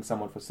detaining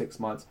someone for 6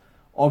 months,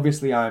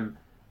 obviously I'm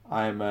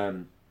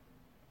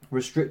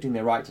restricting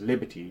their right to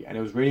liberty. And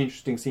it was really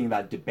interesting seeing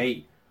that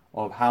debate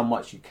of how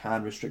much you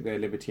can restrict their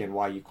liberty and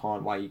why you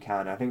can't, why you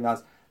can. I think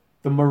that's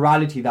the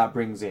morality that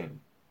brings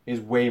in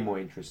is way more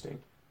interesting.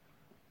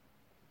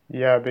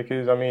 Yeah,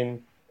 because I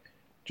mean,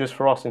 just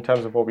for us in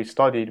terms of what we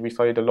studied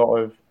a lot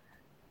of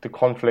the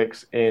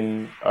conflicts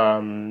in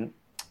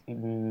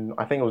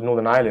I think it was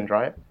Northern Ireland,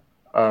 right?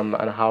 And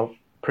how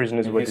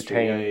prisoners In were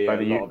history, detained by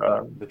a lot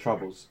of the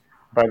troubles.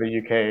 by the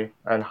UK,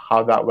 and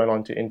how that went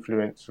on to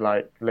influence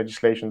like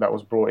legislation that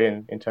was brought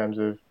in terms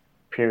of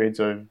periods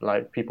of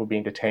like people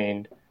being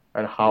detained,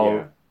 and Yeah,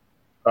 how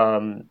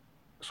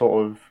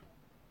sort of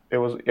it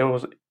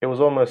was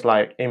almost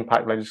like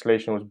impact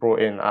legislation was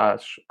brought in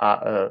at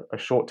a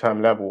short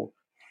term level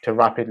to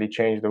rapidly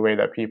change the way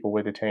that people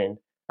were detained,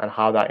 and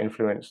how that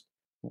influenced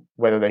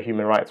whether their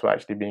human rights were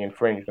actually being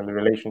infringed, and the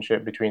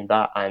relationship between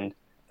that and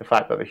the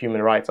fact that the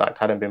Human Rights Act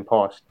hadn't been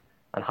passed,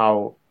 and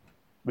how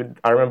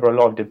I remember a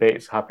lot of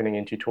debates happening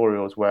in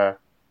tutorials where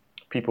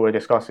people were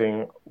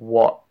discussing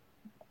what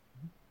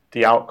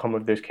the outcome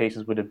of those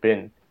cases would have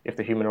been if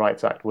the Human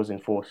Rights Act was in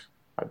force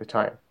at the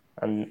time,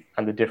 and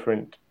the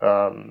different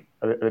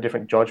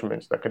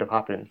judgments that could have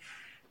happened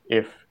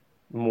if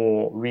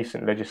more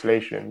recent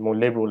legislation, more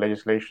liberal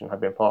legislation,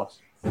 had been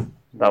passed.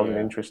 That was an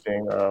yeah,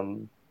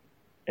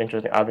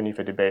 interesting avenue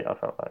for debate, I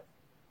felt like.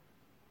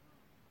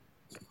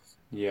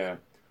 yeah.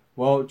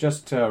 Well,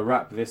 just to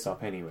wrap this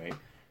up anyway,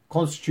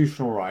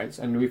 constitutional rights,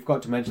 and we've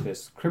got to mention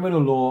this,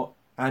 criminal law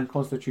and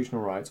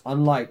constitutional rights,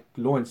 unlike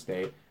law and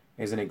state,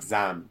 is an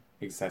exam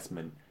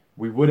assessment.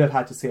 We would have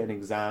had to sit an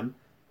exam.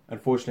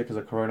 Unfortunately, because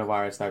of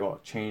coronavirus, that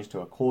got changed to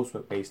a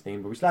coursework-based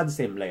thing, but we still had the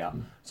same layout.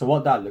 So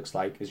what that looks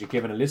like is you're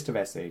given a list of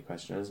essay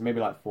questions,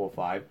 maybe like 4 or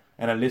 5,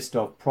 and a list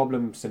of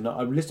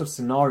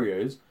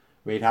scenarios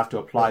where you'd have to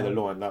apply the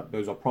law, and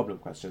those are problem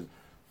questions.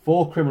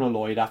 For criminal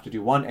law, you'd have to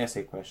do one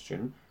essay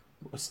question,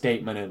 a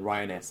statement and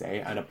write an essay,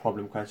 and a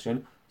problem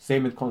question.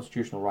 Same with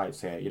constitutional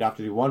rights here. You'd have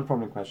to do one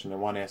problem question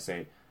and one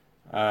essay.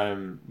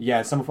 And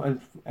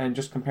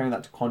just comparing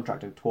that to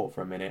contract and tort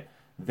for a minute,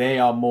 they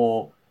are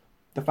more,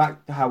 the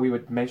fact how we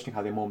were mentioning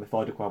how they're more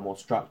methodical and more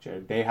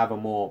structured, they have a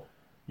more,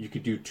 you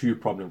could do 2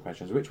 problem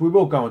questions, which we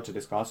will go on to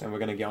discuss, and we're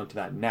going to get onto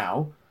that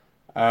now.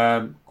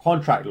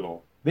 Contract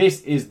law.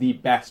 This is the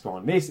best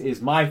one. This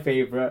is my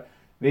favorite.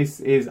 This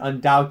is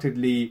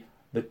undoubtedly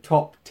the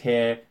top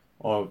tier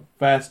of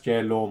first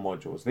year law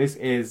modules.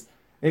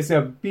 It's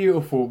a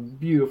beautiful,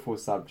 beautiful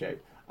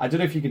subject. I don't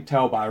know if you can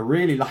tell, but I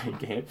really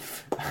like it.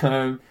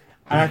 And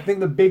I think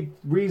the big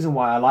reason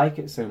why I like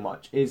it so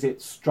much is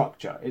its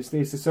structure.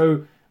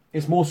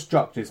 It's more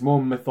structured, it's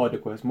more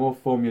methodical, it's more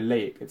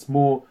formulaic,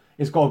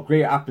 it's got a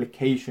great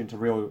application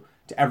to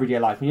everyday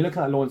life. When you look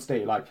at law and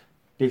state, like,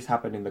 this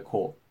happened in the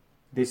court,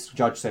 this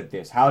judge said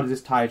this, how does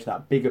this tie to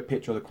that bigger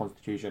picture of the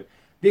Constitution?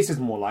 This is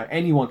more like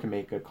anyone can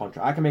make a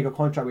contract. I can make a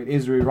contract with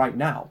Israel right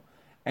now,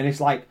 and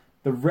it's like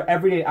the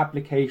everyday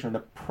application,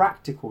 the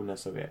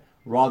practicalness of it,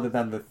 rather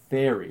than the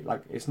theory.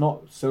 Like, it's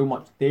not so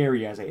much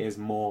theory as it is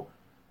more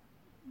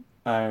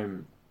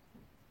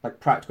like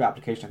practical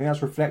application. I think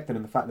that's reflected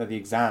in the fact that the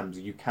exams,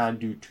 you can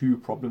do 2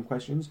 problem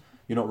questions.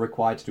 You're not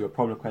required to do a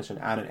problem question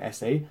and an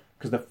essay,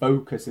 because the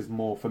focus is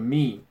more, for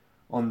me,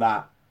 on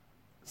that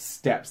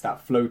steps,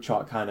 that flow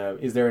chart kind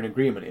of, is there an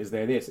agreement? Is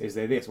there this? Is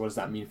there this? What does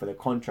that mean for the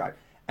contract?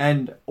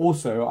 And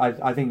also,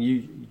 I think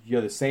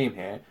you're the same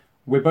here.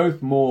 We're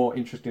both more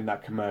interested in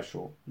that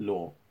commercial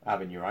law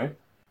avenue, right?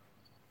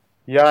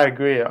 Yeah, I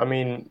agree. I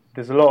mean,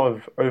 there's a lot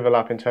of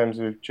overlap in terms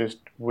of just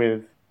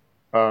with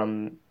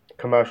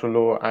commercial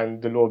law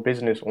and the law of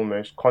business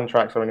almost.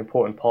 Contracts are an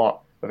important part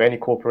of any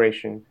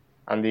corporation,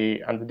 and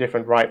the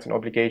different rights and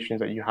obligations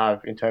that you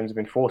have in terms of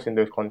enforcing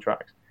those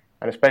contracts.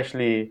 And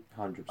especially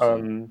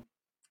 100%.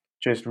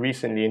 Just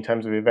recently in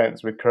terms of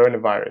events with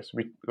coronavirus,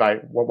 we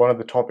like one of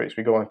the topics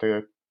we go on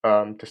to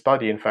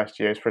study in first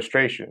year is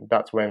frustration.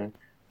 That's when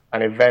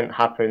an event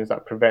happens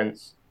that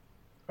prevents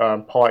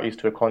parties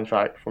to a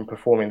contract from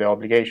performing their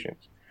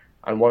obligations.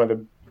 And one of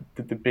the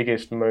the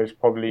biggest, most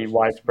probably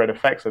widespread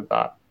effects of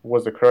that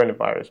was the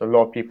coronavirus. A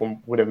lot of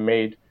people would have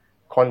made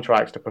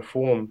contracts to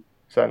perform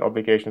certain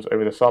obligations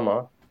over the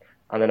summer,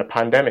 and then a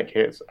pandemic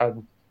hits,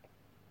 and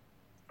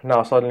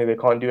now suddenly they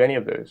can't do any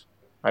of those.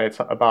 And it's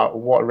about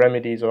what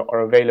remedies are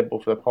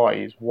available for the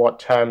parties, what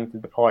terms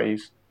did the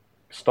parties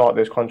start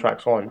those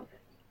contracts on,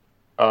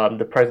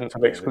 the presence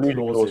of Yeah, the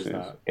exclusion clauses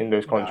clauses in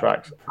those that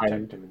contracts,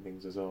 protect and them and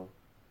things as well.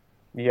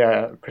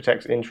 yeah,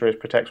 protects interest,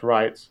 protects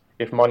rights.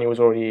 If money had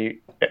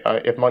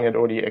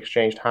already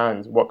exchanged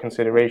hands, what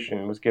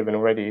consideration was given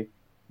already?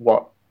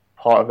 What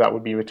part of that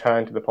would be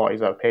returned to the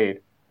parties that paid?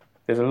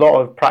 There's a lot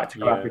of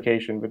practical Yeah,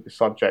 application with the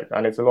subject,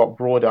 and it's a lot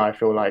broader, I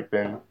feel like,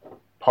 than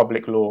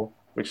public law,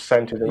 which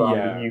centers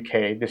around the yeah,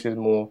 UK. This is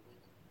more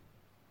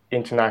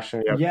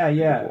internationally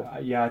applicable.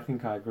 yeah. I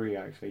think I agree.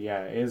 Actually,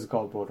 yeah, it has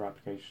got a broader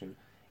application.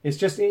 It's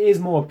just it is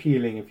more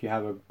appealing if you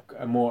have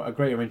a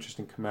greater interest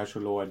in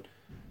commercial law and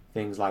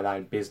things like that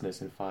in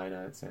business and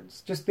finance and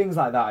just things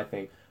like that. I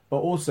think, but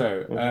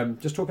also Hmm.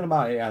 just talking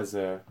about it as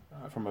a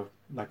from a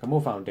like a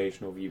more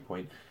foundational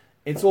viewpoint,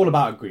 it's all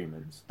about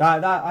agreements.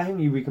 That I think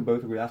we can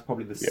both agree that's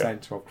probably the Yeah.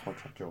 center of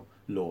contractual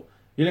law.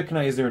 You're looking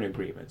at is there an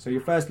agreement? So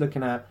you're first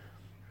looking at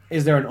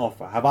is there an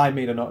offer? Have I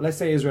made an offer? Let's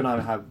say Israel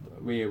and I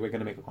we're going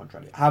to make a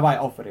contract. Have I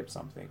offered him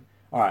something?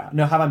 All right.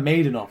 No, have I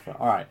made an offer?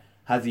 All right.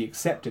 Has he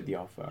accepted the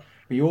offer?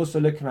 But you're also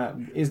looking at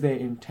is there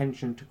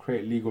intention to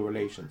create legal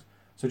relations?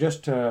 So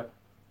just to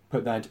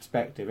put that into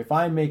perspective, if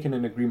I'm making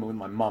an agreement with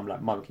my mum,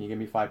 like mum, can you give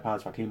me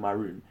 £5 if I clean my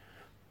room?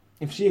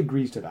 If she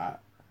agrees to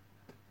that,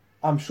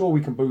 I'm sure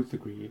we can both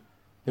agree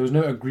there was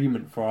no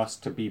agreement for us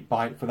to be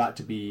for that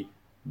to be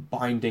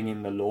binding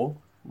in the law.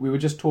 We were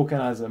just talking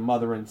as a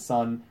mother and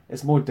son.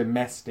 It's more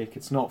domestic.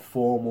 It's not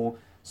formal.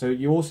 So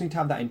you also need to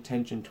have that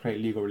intention to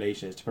create legal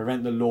relations to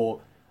prevent the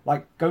law,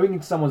 like going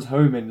into someone's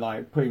home and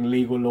like putting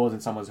legal laws in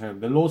someone's home.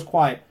 The law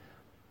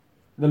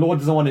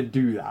doesn't want to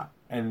do that,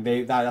 and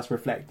that's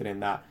reflected in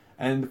that.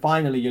 And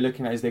finally, you're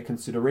looking at is there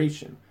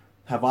consideration?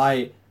 Have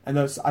I? And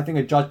I think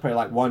a judge put it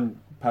like one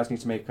person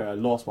needs to make a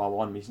loss while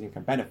one needs to make a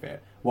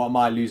benefit. What am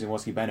I losing?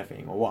 What's he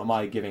benefiting? Or what am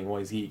I giving?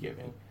 What is he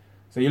giving?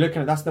 So you're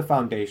looking at that's the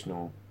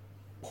foundational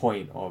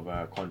point of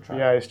a contract.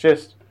 Yeah, it's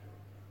just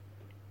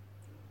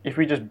if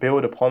we just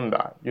build upon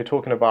that, you're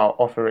talking about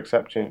offer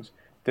acceptance.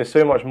 There's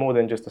so much more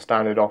than just a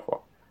standard offer.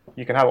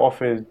 You can have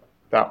offers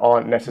that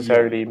aren't Yeah,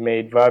 necessarily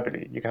made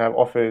verbally. You can have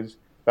offers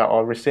that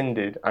are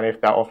rescinded, and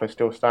if that offer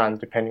still stands,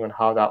 depending on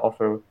how that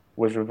offer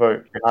was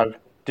revoked, you have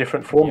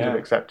different forms of yeah,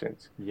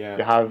 acceptance. yeah,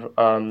 You have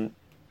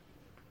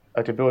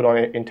to build on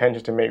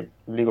intentions to make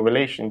legal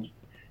relations.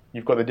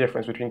 You've got the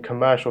difference between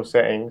commercial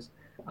settings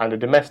and a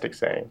domestic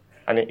setting.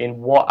 And in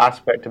what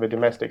aspect of a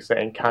domestic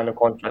setting can a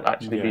contract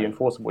actually be yeah,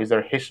 enforceable? Is there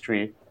a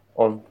history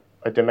of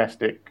a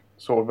domestic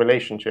sort of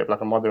relationship,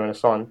 like a mother and a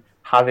son,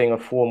 having a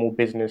formal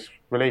business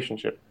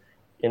relationship?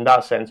 In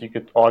that sense, you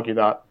could argue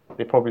that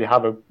they probably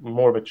have a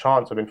more of a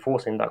chance of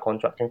enforcing that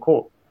contract in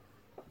court.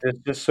 There's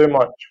just so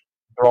much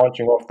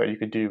branching off that you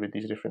could do with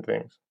these different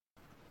things.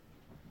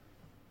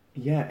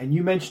 yeah. And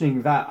you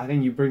mentioning that, I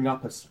think you bring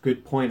up a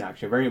good point,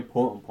 actually, a very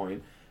important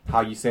point.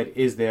 How you said,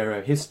 is there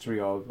a history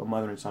of a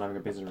mother and son having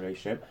a business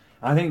relationship?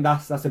 And I think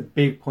that's a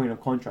big point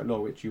of contract law,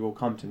 which you will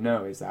come to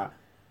know, is that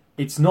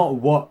it's not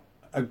what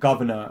a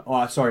governor,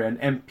 or sorry, an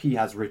MP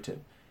has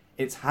written.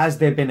 It's has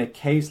there been a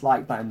case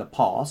like that in the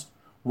past?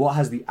 What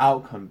has the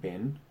outcome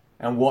been?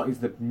 And what is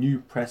the new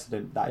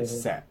precedent that is Hmm.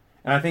 set?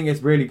 And I think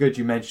it's really good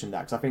you mentioned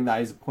that because I think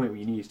that is a point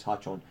we need to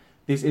touch on.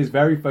 This is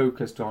very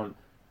focused on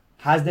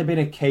has there been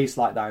a case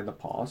like that in the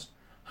past?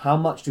 How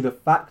much do the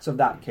facts of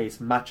that case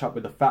match up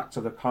with the facts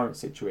of the current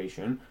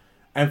situation?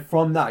 And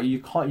from that, you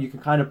can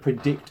kind of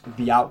predict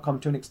the outcome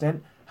to an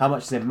extent. How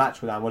much does it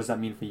match with that? And what does that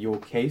mean for your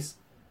case?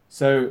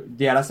 So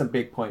yeah, that's a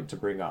big point to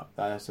bring up.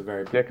 That's a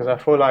very Yeah, big because I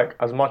point. feel like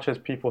as much as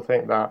people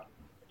think that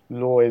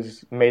law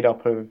is made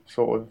up of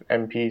sort of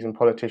MPs and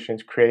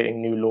politicians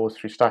creating new laws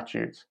through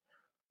statutes,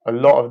 a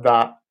lot of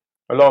that,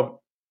 a lot of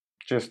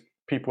just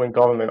people in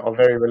government are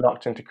very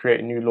reluctant to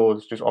create new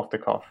laws just off the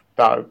cuff.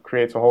 That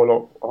creates a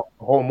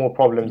whole more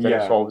problems than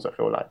it Yeah, solves, I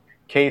feel like.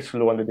 Case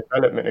law and the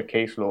development of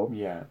case law,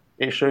 yeah,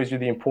 it shows you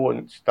the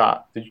importance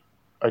that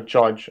a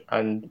judge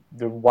and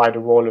the wider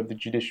role of the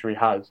judiciary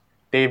has.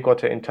 They've got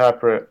to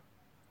interpret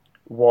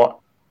what,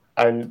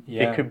 and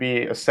it yeah, could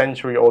be a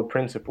century old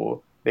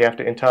principle. They have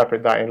to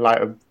interpret that in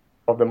light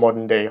of the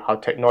modern day, how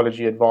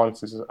technology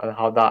advances and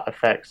how that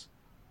affects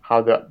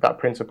how that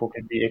principle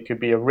could be. It could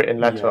be a written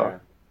letter yeah.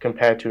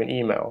 compared to an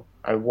email,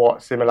 and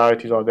what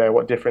similarities are there,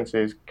 what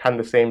differences, can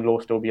the same law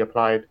still be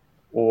applied,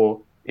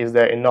 or is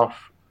there enough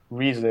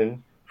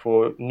reason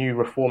for new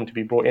reform to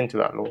be brought into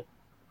that law?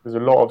 There's a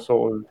lot of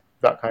sort of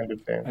that kind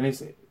of thing. And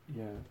it's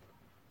yeah,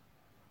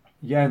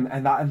 yeah,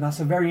 and that's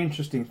a very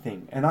interesting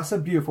thing, and that's a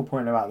beautiful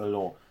point about the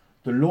law.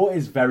 The law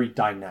is very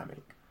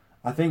dynamic.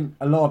 I think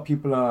a lot of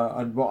people are,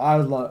 and well, I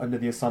was under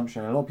the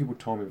assumption, a lot of people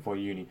told me before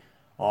uni,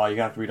 oh, you're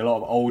gonna have to read a lot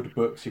of old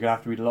books, you're gonna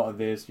have to read a lot of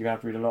this, you're gonna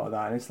have to read a lot of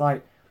that, and it's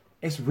like,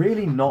 it's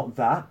really not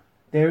that.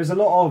 There is a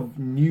lot of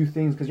new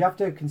things because you have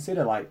to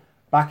consider like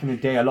back in the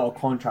day, a lot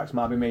of contracts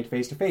might be made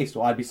face to face,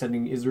 or I'd be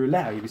sending Israel a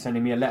letter, he'd be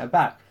sending me a letter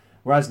back.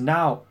 Whereas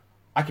now,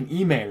 I can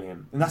email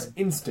him, and that's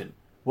instant.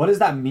 What does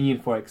that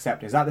mean for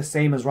acceptance? Is that the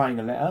same as writing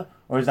a letter,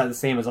 or is that the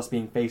same as us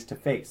being face to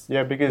face?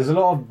 Yeah, because there's a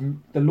lot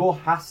of the law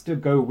has to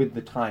go with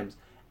the times,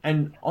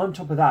 and on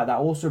top of that, that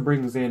also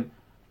brings in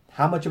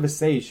how much of a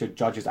say should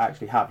judges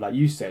actually have? Like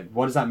you said,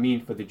 what does that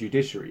mean for the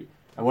judiciary,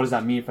 and what does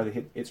that mean for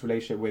its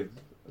relationship with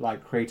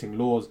like creating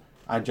laws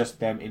and just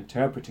them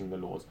interpreting the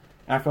laws?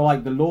 And I feel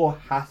like the law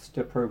has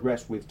to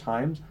progress with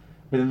times,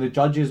 but then the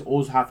judges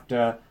also have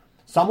to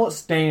somewhat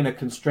stay in a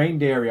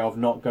constrained area of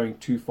not going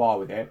too far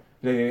with it.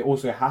 But they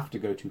also have to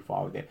go too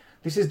far with it.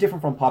 This is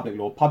different from public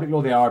law. Public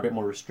law, they are a bit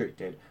more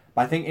restricted.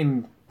 But I think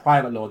in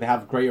private law, they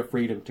have greater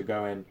freedom to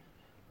go and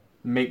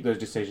make those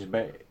decisions.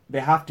 But they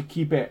have to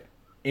keep it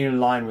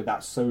in line with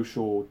that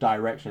social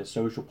direction,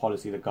 social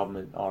policy the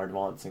government are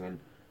advancing and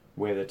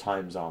where the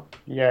times are.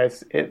 Yeah,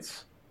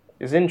 it's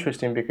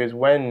interesting because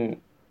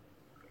when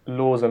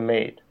laws are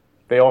made,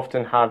 they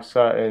often have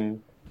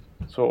certain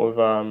sort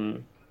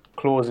of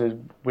clauses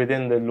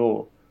within the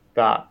law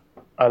that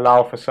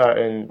allow for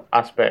certain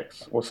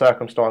aspects or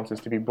circumstances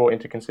to be brought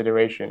into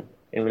consideration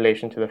in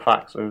relation to the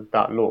facts of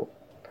that law.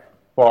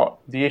 But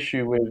the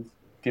issue with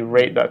the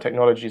rate that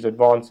technology is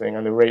advancing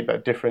and the rate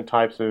that different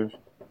types of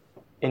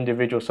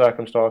individual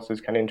circumstances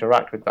can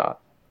interact with that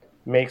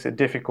makes it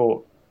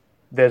difficult.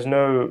 There's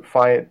no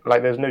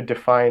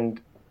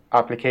defined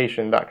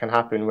application that can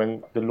happen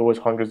when the law is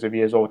hundreds of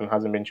years old and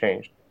hasn't been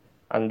changed.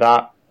 And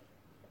that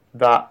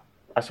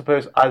I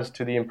suppose adds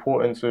to the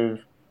importance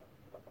of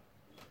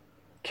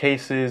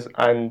cases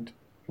and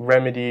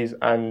remedies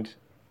and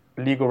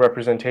legal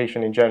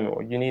representation in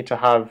general. You need to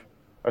have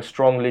a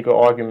strong legal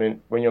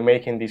argument when you're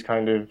making these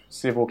kind of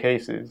civil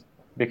cases,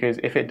 because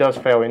if it does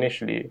fail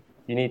initially,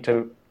 you need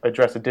to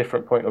address a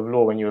different point of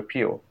law when you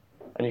appeal.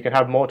 And you can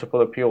have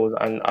multiple appeals,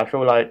 and I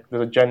feel like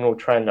there's a general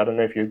trend, I don't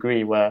know if you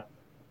agree, where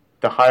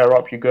the higher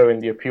up you go in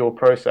the appeal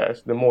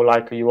process, the more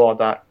likely you are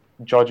that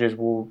judges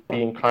will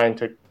be inclined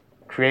to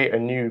create a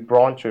new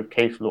branch of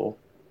case law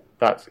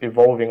that's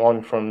evolving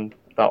on from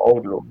that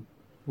old law.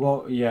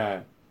 Well,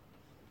 yeah,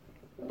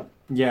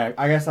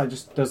 I guess that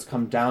just does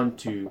come down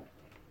to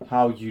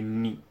how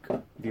unique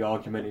the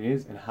argument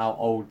is and how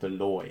old the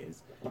law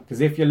is.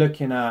 Because if you're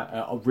looking at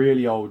a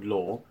really old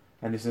law,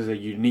 and this is a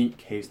unique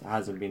case that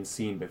hasn't been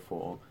seen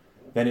before,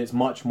 then it's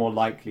much more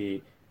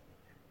likely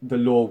the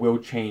law will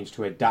change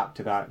to adapt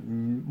to that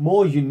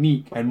more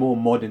unique and more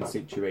modern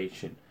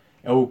situation.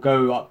 It will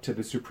go up to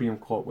the Supreme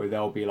Court where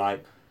they'll be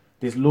like,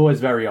 this law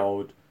is very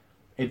old,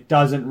 it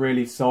doesn't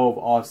really solve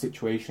our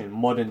situation in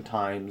modern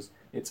times,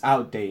 it's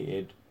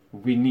outdated,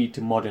 we need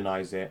to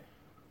modernize it.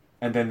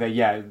 And then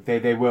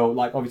they will,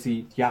 like,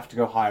 obviously you have to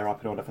go higher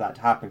up in order for that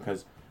to happen,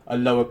 because a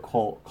lower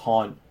court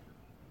can't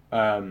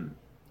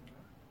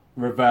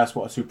reverse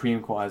what a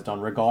Supreme Court has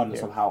done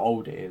regardless of how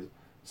old it is.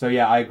 So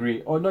yeah, I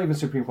agree. Or not even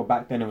Supreme Court,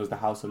 back then it was the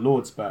House of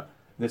Lords, but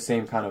the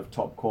same kind of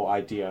top court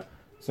idea.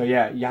 So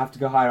yeah, you have to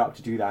go higher up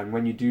to do that, and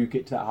when you do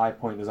get to that high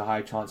point, there's a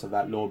high chance of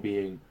that law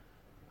being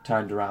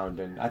turned around.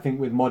 And I think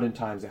with modern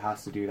times it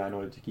has to do that in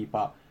order to keep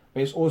up.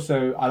 But it's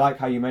also, I like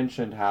how you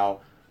mentioned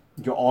how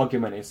your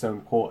argument is so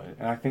important,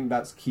 and I think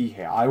that's key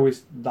here. I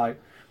always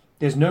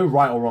there's no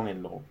right or wrong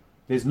in law.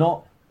 There's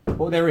not,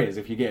 well, there is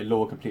if you get a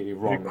law completely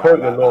wrong. You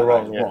quote the law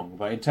wrong, yeah. Wrong.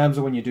 But in terms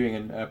of when you're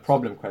doing a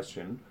problem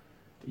question,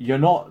 you're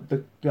not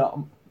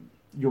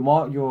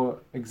your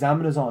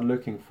examiners aren't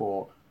looking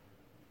for,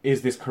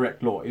 is this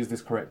correct law? Is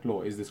this correct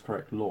law? Is this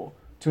correct law?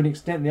 To an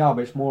extent they are,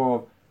 but it's more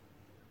of,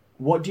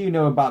 what do you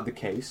know about the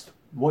case?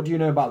 What do you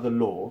know about the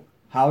law?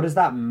 How does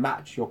that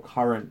match your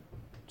current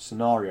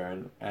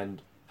scenario?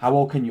 And how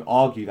well can you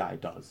argue that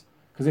it does?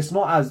 Because it's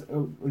not as,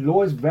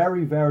 law is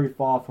very, very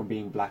far from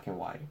being black and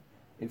white.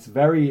 It's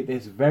very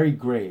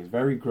grey. It's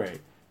very grey.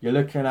 You're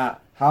looking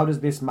at, how does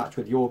this match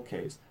with your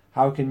case?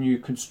 How can you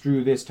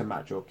construe this to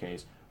match your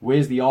case?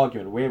 Where's the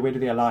argument? Where do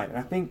they align? And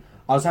I think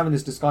I was having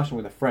this discussion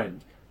with a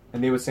friend,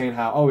 and they were saying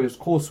how, it was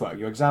coursework.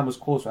 Your exam was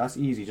coursework. That's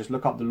easy. Just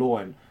look up the law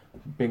and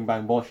bing,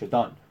 bang, bosh, you're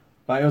done.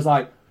 But it was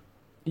like,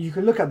 you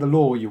can look at the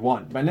law all you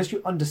want, but unless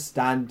you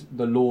understand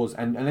the laws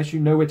and unless you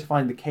know where to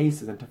find the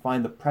cases and to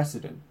find the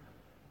precedent,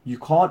 you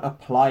can't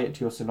apply it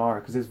to your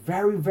scenario, because there's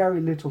very, very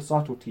little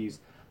subtleties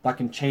that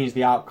can change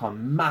the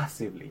outcome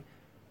massively.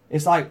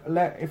 It's like,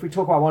 if we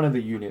talk about one of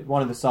the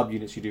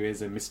subunits you do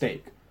is a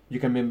mistake. You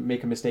can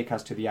make a mistake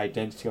as to the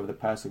identity of the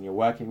person you're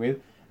working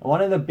with. And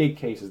one of the big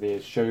cases there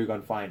is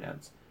Shogun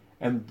Finance.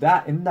 And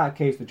in that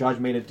case, the judge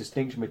made a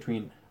distinction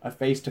between a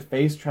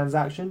face-to-face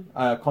transaction,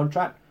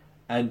 contract,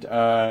 and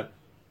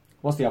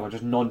what's the other one?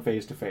 Just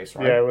non-face-to-face,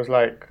 right? Yeah, it was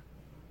like,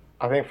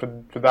 I think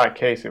for that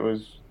case it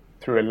was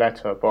through a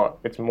letter, but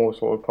it's more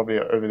sort of probably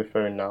over the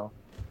phone now.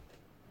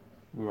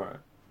 Right.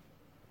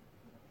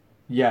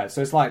 Yeah,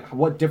 so it's like,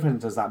 what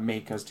difference does that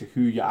make as to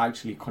who you're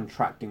actually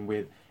contracting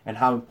with, and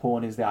how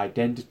important is their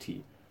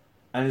identity?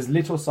 And there's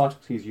little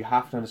subtleties you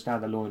have to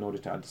understand the law in order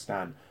to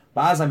understand.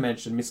 But as I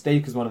mentioned,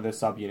 mistake is one of those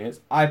subunits.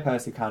 I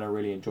personally kind of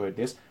really enjoyed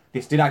this.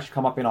 This did actually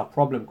come up in our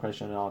problem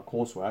question in our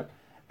coursework.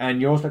 And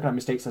you're also looking at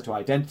mistakes as to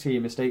identity,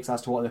 mistakes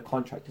as to what the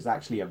contract is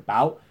actually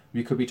about.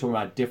 We could be talking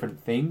about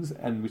different things,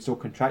 and we're still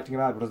contracting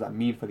about it. What does that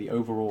mean for the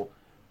overall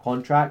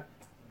contract?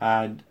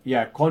 And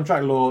yeah,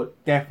 contract law,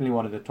 definitely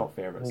one of the top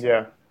favorites.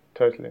 Yeah,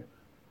 totally.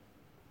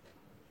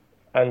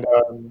 And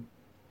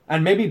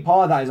And maybe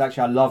part of that is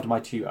actually I loved my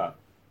tutor.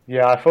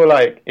 yeah, I feel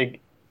like it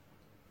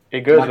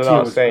goes My tutor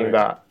without was saying great.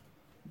 that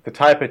the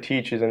type of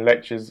teachers and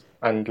lectures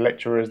and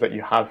lecturers that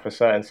you have for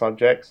certain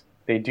subjects,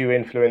 they do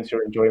influence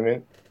your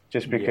enjoyment.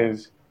 Just Yeah,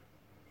 because,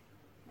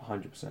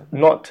 100%.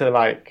 not to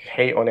like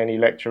hate on any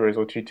lecturers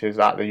or tutors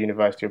at the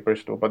University of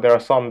Bristol, but there are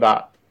some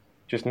that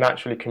just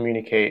naturally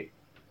communicate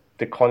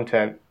the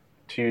content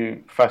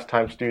to first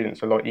time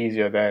students a lot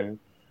easier than,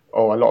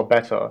 or a lot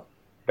better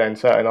than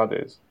certain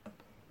others.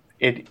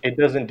 It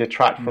doesn't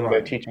detract from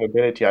their Right. teaching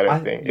ability, I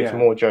don't think. It's Yeah.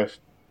 more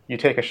just you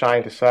take a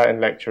shine to certain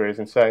lecturers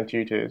and certain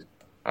tutors,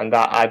 and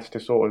that adds to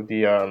sort of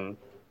the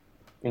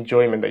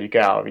enjoyment that you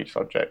get out of each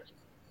subject.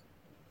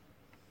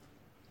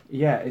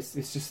 Yeah, it's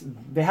just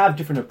they have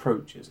different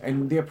approaches,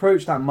 and the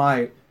approach that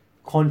my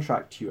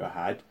contract tutor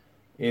had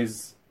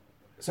is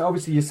so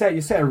obviously you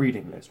set a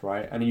reading list,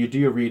 right, and you do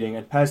your reading.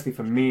 And personally,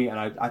 for me, and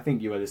I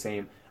think you were the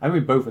same. I mean, we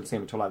both were the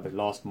same until like the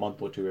last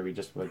month or two, where we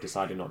just were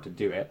decided not to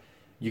do it.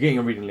 You're getting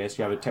a reading list,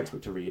 you have a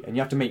textbook to read, and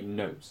you have to make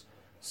notes.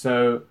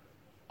 So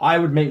I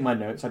would make my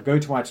notes. I'd go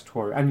to my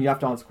tutorial, and you have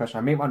to answer the question.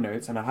 I make my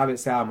notes, and I have it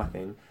set out on my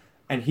thing.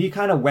 And he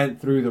kind of went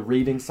through the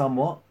reading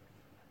somewhat,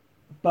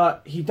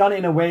 but he done it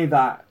in a way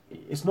that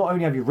it's not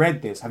only have you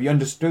read this, have you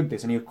understood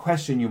this, and he'll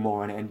question you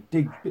more on it and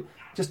dig,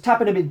 just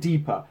tap in a bit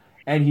deeper.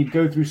 And he'd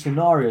go through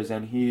scenarios,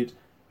 and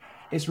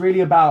it's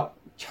really about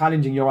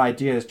challenging your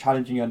ideas,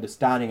 challenging your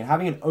understanding, and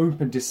having an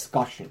open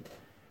discussion.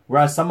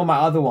 Whereas some of my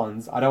other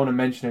ones, I don't want to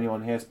mention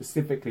anyone here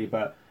specifically,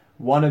 but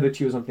one of the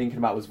tutors I'm thinking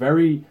about was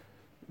very,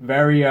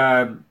 very,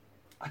 I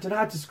don't know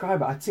how to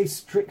describe it. I'd say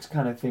strict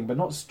kind of thing, but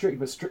not strict,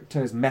 but strict to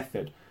his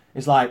method.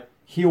 It's like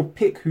he'll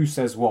pick who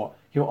says what.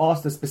 He'll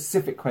ask the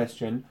specific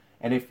question,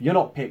 and if you're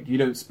not picked, you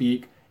don't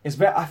speak. It's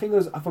very. I think it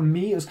was for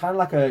me. It was kind of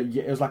like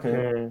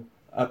Mm,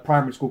 a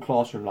primary school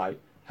classroom, like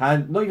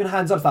not even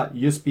hands up. It's like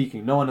you're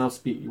speaking, no one else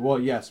speak. Well,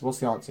 yes. What's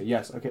the answer?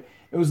 Yes. Okay.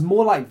 It was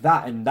more like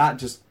that, and that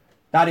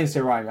didn't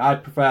sit right.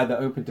 I'd prefer the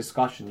open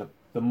discussion,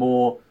 the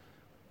more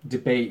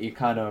debatey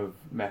kind of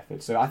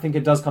method. So I think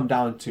it does come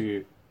down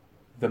to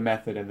the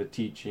method and the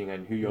teaching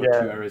and who your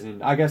yeah. tutor is.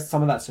 And I guess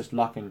some of that's just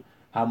luck and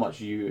how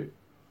much you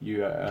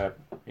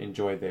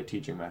enjoy their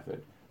teaching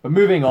method. But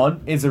moving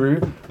on,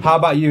 Isaru, how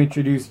about you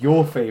introduce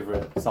your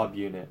favorite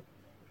subunit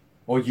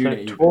or So unit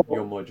even, taught,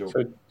 your module?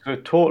 so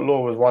taught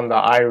law was one that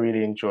I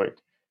really enjoyed,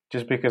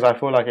 just because I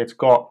feel like it's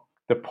got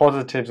the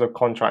positives of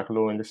contract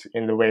law in this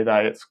in the way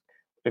that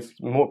it's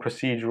more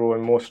procedural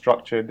and more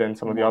structured than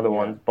some of the other Yeah,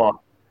 ones, but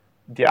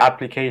the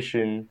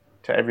application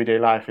to everyday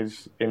life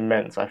is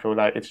immense. I feel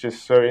like it's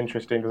just so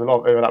interesting. There's a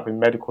lot of overlap with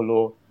medical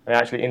law, and it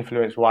actually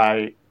influenced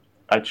why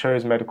I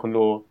chose medical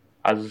law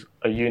as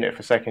a unit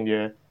for second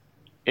year.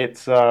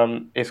 It's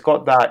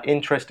got that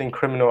interesting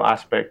criminal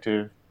aspect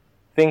of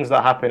things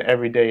that happen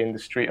every day in the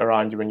street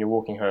around you when you're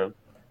walking home,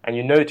 and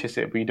you notice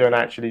it, but you don't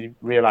actually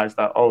realize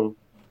that, oh,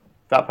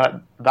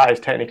 that is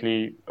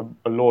technically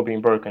a law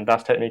being broken.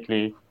 That's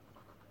technically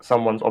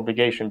someone's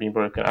obligation being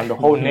broken, and the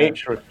whole yeah,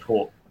 nature of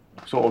tort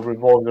sort of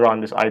revolves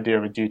around this idea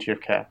of a duty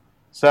of care.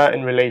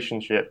 Certain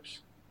relationships,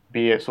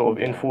 be it sort of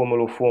yeah, informal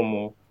or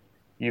formal,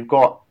 you've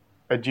got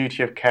a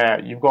duty of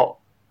care. You've got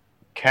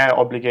care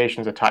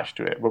obligations attached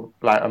to it,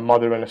 like a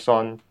mother and a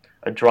son,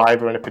 a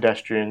driver and a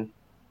pedestrian.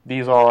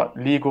 These are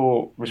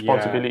legal yeah,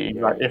 responsibilities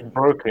yeah, that, if yeah,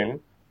 broken,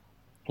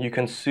 you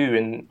can sue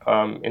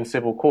in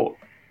civil court,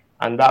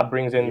 and that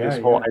brings in yeah, this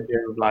whole yeah,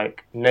 idea of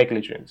like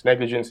negligence.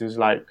 Negligence is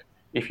like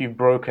if you've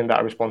broken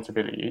that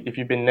responsibility, if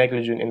you've been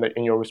negligent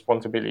in your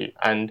responsibility,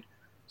 and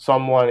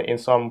someone in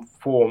some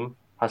form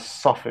has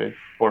suffered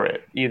for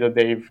it, either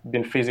they've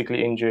been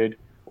physically injured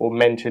or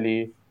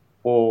mentally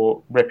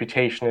or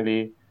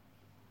reputationally.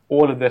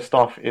 All of this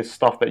stuff is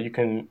stuff that you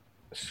can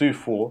sue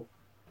for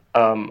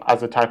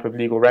as a type of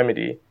legal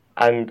remedy.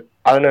 And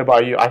I don't know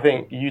about you, I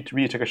think you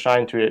really took a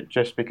shine to it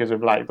just because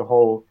of like the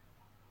whole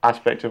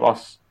aspect of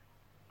us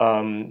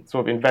sort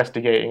of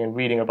investigating and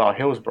reading about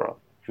Hillsborough,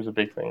 which was a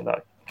big thing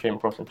that came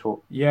across in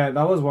talk. yeah.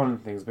 That was one of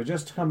the things. But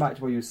just to come back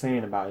to what you were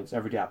saying about its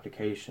everyday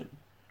application,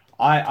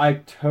 I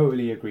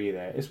totally agree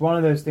there. It's one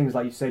of those things,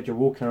 like you said, you're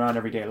walking around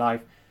everyday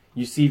life,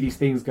 you see these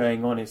things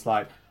going on. It's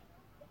like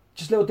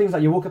just little things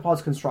like you walk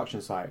past a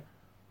construction site.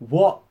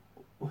 What,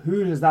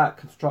 who does that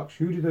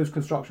construction? Who do those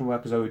construction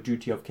workers owe a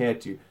duty of care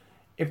to?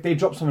 If they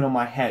drop something on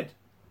my head,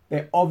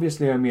 they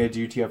obviously owe me a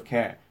duty of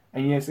care.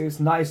 And yes, it's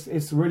nice.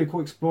 It's really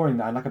cool exploring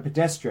that. And like a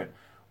pedestrian,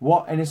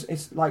 what? And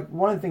it's like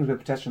one of the things with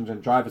pedestrians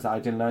and drivers that I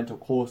didn't learn until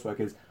coursework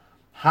is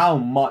how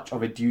much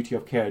of a duty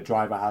of care a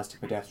driver has to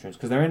pedestrians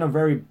because they're in a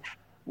very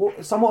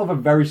somewhat of a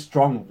very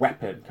strong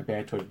weapon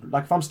compared to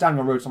like if I'm standing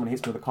on the road, someone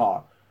hits me with a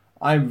car.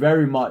 I'm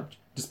very much,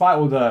 despite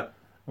all the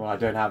well, I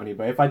don't have any,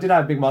 but if I did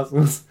have big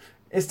muscles,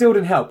 it still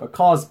didn't help.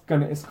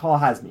 Its car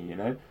has me, you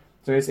know.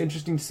 So it's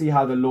interesting to see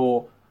how the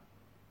law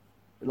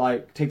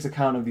like takes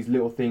account of these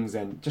little things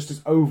and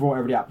just overall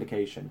everyday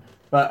application.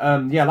 But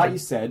yeah, like you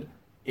said,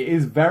 it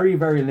is very,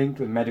 very linked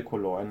with medical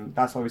law, and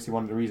that's obviously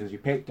one of the reasons you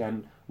picked,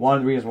 and one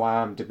of the reasons why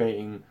I'm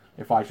debating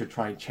if I should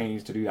try and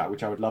change to do that,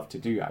 which I would love to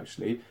do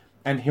actually.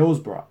 And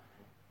Hillsborough,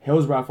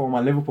 for all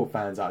my Liverpool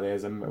fans out there,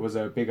 it was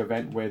a big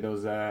event where there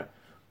was a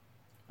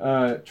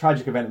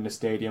tragic event in the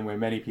stadium where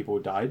many people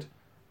died,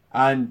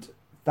 and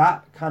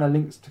that kind of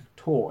links to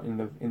tort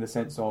in the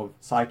sense of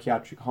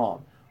psychiatric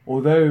harm.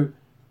 Although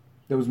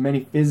there was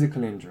many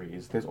physical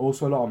injuries, there's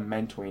also a lot of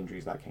mental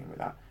injuries that came with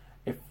that.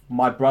 If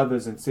my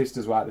brothers and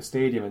sisters were at the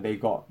stadium and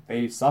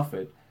they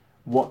suffered,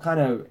 what kind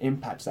of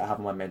impact does that have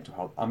on my mental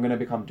health? I'm going to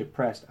become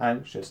depressed,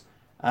 anxious,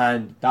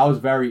 and that was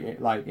very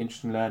like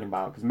interesting learning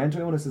about, because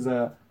mental illness is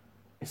a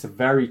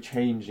very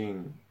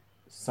changing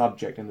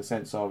subject in the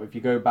sense of, if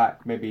you go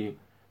back maybe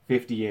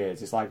 50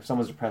 years, it's like if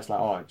someone's depressed, like,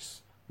 oh,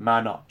 just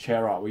man up,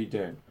 cheer up, what are you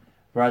doing?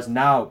 Whereas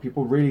now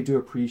people really do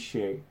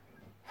appreciate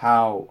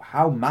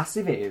how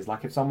massive it is.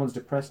 Like if someone's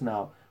depressed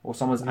now, or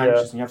someone's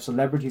anxious, and you have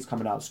celebrities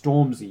coming out,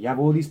 Stormzy, you have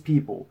all these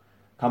people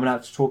coming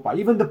out to talk about,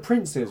 even the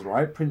princes,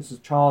 right? Prince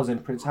Charles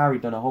and Prince Harry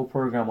done a whole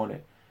program on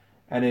it,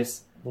 and a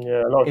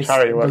lot of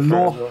charity work. The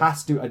law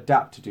has to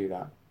adapt to do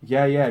that.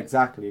 Yeah,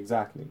 exactly.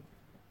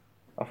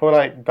 I feel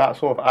like that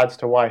sort of adds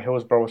to why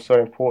Hillsborough was so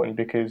important,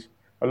 because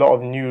a lot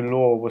of new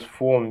law was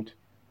formed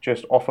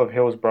just off of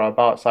Hillsborough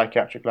about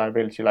psychiatric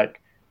liability.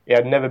 Like, it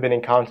had never been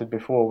encountered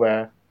before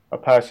where a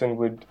person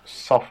would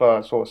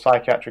suffer sort of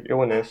psychiatric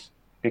illness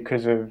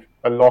because of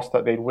a loss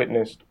that they'd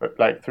witnessed,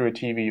 like through a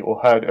TV or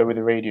heard over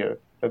the radio,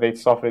 that they'd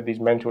suffered these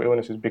mental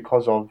illnesses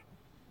because of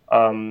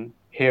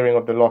hearing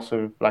of the loss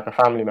of like a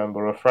family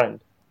member or a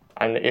friend.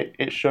 And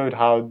it showed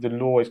how the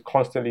law is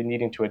constantly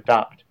needing to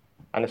adapt.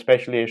 And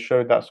especially it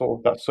showed that sort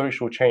of that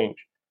social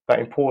change, that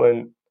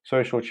important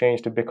social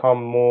change to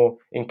become more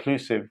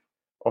inclusive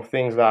of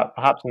things that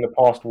perhaps in the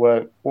past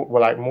were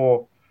like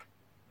more,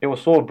 it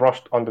was sort of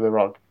brushed under the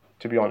rug,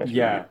 to be honest with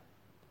you.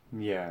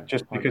 Yeah.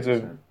 Just 100%. Because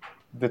of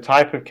the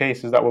type of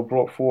cases that were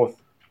brought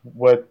forth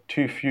were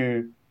too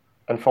few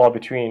and far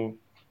between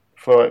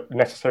for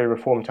necessary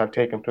reform to have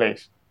taken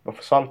place. But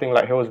for something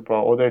like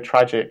Hillsborough, although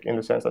tragic in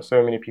the sense that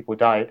so many people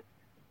died,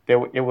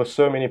 it was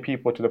so many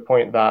people to the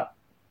point that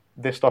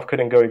this stuff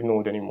couldn't go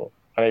ignored anymore.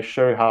 And it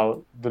showed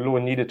how the law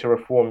needed to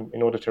reform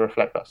in order to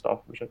reflect that stuff,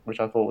 which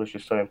I thought was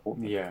just so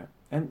important. Yeah,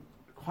 and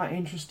quite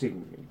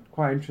interestingly,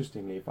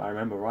 if I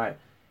remember right,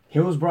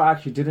 Hillsborough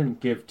actually didn't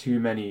give too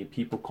many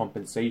people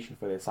compensation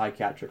for their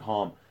psychiatric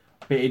harm,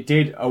 but it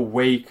did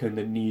awaken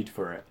the need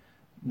for it.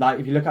 Like,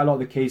 if you look at a lot of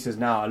the cases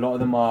now, a lot of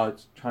them are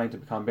trying to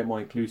become a bit more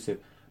inclusive,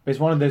 but it's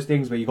one of those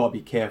things where you got to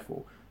be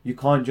careful. You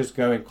can't just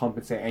go and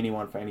compensate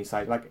anyone for any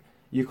side. Like,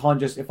 you can't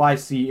just, if I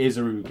see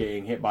Isaru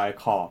getting hit by a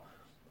car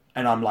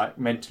and I'm like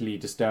mentally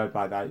disturbed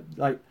by that,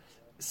 like,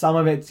 some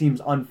of it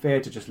seems unfair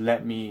to just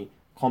let me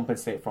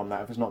compensate from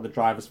that if it's not the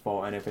driver's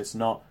fault, and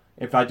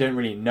if I don't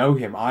really know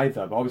him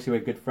either, but obviously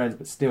we're good friends,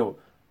 but still,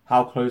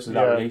 how close is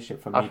that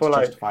relationship for me to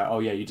justify, oh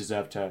yeah,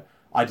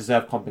 I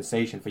deserve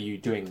compensation for you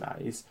doing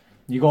that?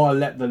 You gotta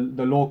let the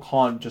law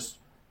can't just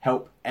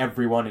help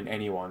everyone and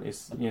anyone.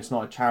 It's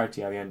not a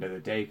charity at the end of the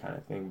day kind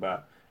of thing,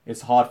 but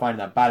it's hard finding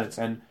that balance.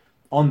 And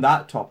on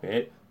that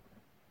topic,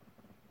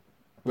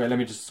 well, let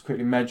me just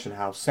quickly mention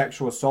how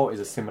sexual assault is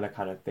a similar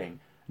kind of thing.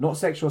 Not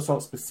sexual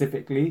assault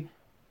specifically,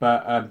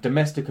 but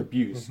domestic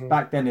abuse. Mm-hmm.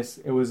 Back then,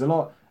 it was a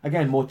lot,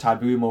 again, more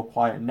taboo, more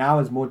quiet. Now,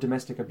 as more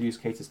domestic abuse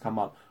cases come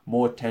up,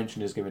 more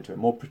attention is given to it,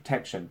 more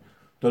protection.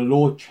 The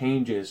law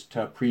changes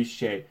to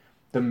appreciate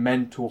the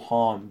mental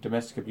harm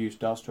domestic abuse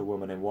does to a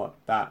woman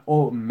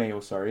or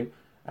male,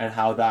 and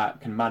how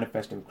that can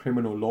manifest in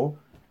criminal law.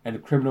 And the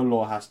criminal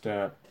law has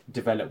to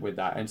develop with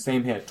that. And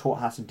same here, tort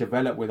has to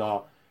develop with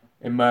our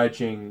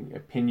emerging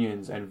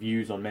opinions and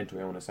views on mental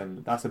illness.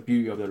 And that's the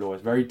beauty of the law.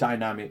 It's very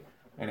dynamic,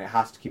 and it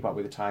has to keep up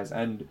with the times.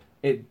 And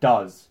it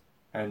does.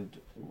 And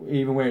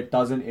even where it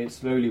doesn't, it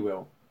slowly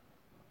will.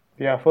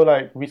 Yeah, I feel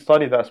like we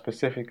studied that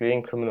specifically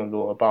in criminal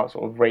law about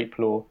sort of rape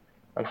law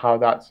and how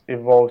that's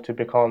evolved to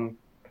become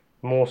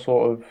more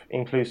sort of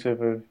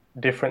inclusive of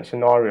different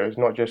scenarios,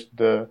 not just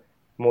the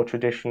more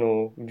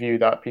traditional view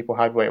that people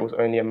had where it was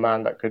only a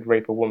man that could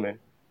rape a woman.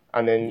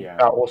 And then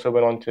that also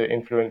went on to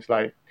influence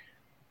like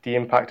the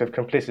impact of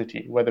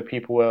complicity, whether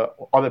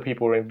other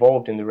people were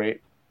involved in the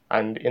rape,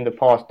 and in the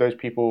past those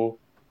people,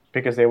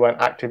 because they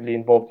weren't actively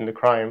involved in the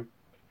crime,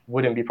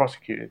 wouldn't be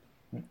prosecuted.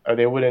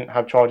 They wouldn't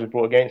have charges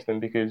brought against them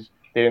because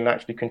they didn't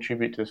actually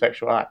contribute to the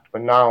sexual act.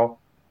 But now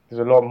there's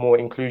a lot more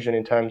inclusion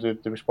in terms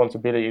of the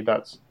responsibility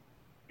that's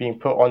being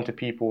put onto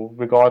people,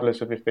 regardless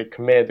of if they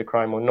committed the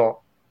crime or not.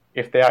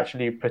 If they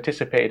actually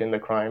participated in the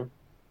crime,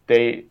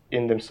 they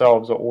in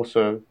themselves are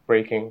also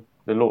breaking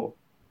the law.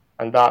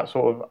 And that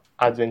sort of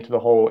adds into the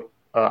whole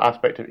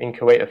aspect of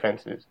inchoate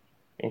offences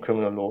in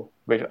criminal law,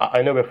 which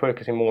I know we're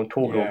focusing more on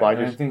tort law, but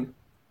I think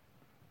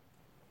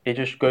it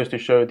just goes to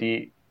show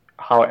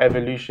how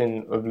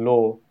evolution of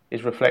law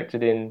is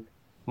reflected in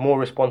more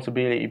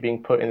responsibility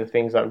being put in the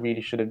things that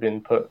really should have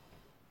been put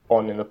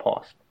on in the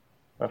past.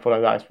 I feel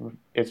like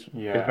it's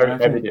very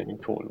evident in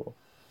tort law.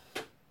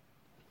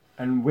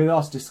 And with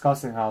us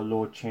discussing how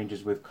law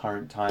changes with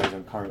current times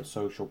and current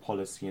social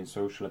policy and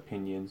social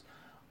opinions,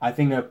 I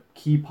think a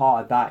key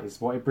part of that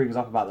is what it brings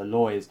up about the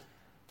law is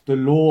the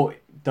law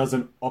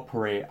doesn't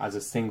operate as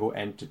a single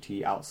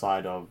entity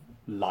outside of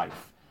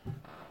life.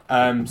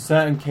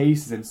 Certain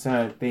cases and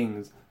certain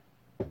things,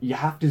 you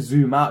have to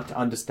zoom out to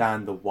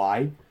understand the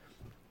why.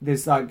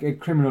 There's like a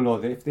criminal law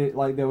that if they,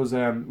 like there was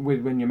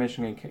when you're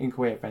mentioning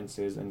inchoate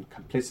offences and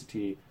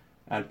complicity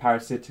and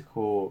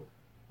parasitical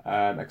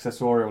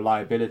accessorial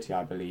liability,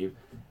 I believe,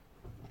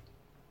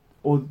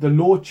 or the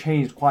law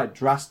changed quite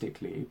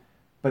drastically,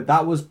 but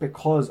that was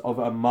because of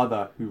a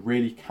mother who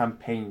really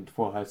campaigned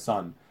for her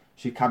son.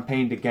 She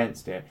campaigned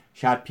against it.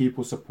 She had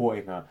people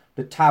supporting her.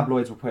 The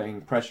tabloids were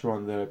putting pressure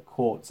on the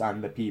courts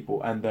and the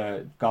people and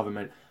the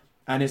government.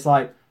 And it's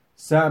like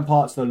certain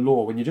parts of the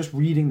law, when you're just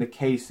reading the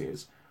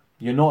cases,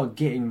 you're not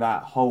getting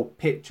that whole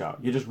picture.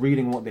 You're just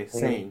reading what they're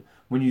saying.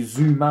 When you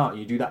zoom out and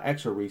you do that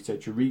extra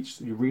research, you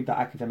read that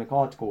academic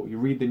article, you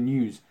read the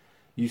news,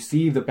 you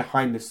see the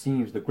behind the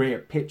scenes, the greater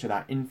picture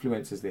that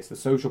influences this, the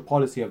social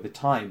policy of the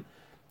time,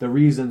 the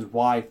reasons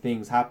why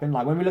things happen.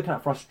 Like when we're looking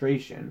at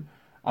frustration,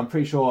 I'm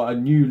pretty sure a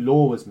new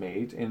law was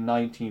made in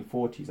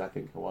 1940s, I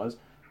think it was,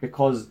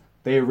 because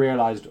they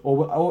realised,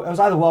 or it was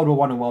either World War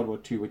One and World War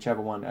Two,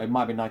 whichever one. It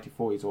might be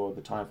 1940s or the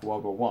time for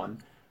World War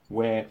One,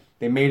 where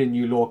they made a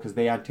new law because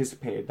they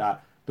anticipated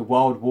that the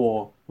World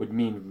War would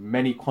mean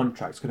many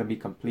contracts couldn't be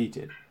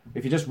completed.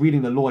 If you're just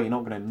reading the law, you're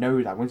not going to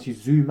know that. Once you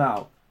zoom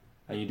out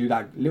and you do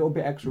that little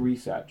bit extra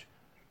research,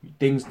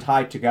 things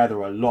tie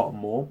together a lot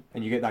more,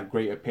 and you get that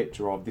greater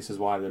picture of this is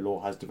why the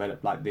law has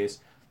developed like this.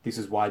 This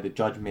is why the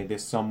judge made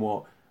this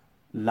somewhat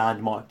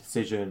landmark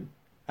decision.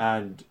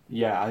 And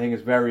yeah, I think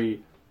it's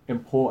very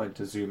important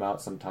to zoom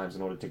out sometimes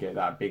in order to get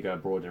that bigger,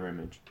 broader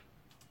image.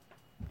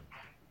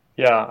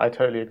 Yeah, I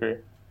totally agree.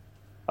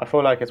 I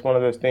feel like it's one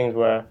of those things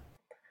where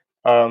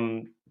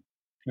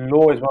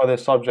law is one of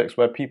those subjects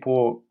where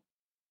people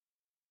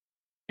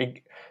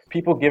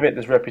give it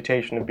this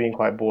reputation of being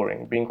quite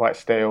boring, being quite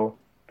stale,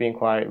 being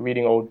quite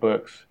reading old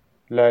books,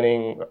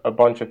 learning a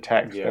bunch of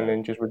text, and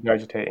then just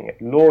regurgitating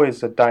it. Law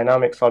is a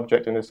dynamic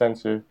subject in the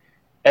sense of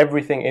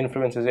everything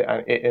influences it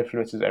and it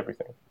influences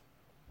everything.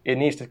 It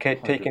needs to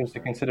take into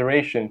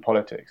consideration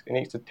politics. It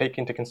needs to take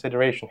into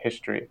consideration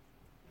history.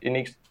 It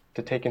needs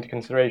to take into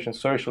consideration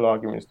social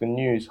arguments, the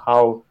news,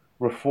 how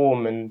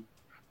reform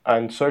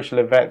and social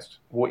events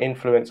will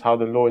influence how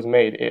the law is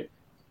made. It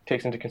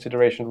takes into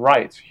consideration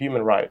rights,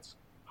 human rights,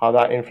 how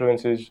that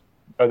influences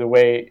the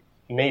way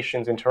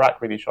nations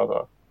interact with each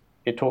other.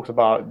 It talks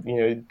about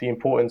the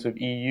importance of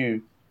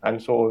EU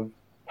and sort of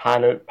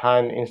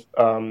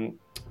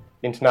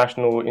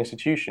international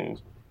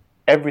institutions.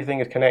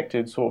 Everything is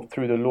connected sort of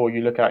through the law.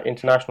 You look at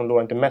international law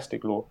and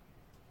domestic law.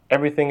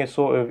 Everything is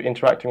sort of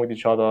interacting with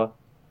each other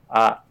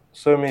at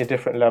so many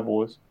different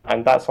levels,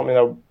 and that's something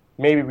that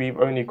maybe we've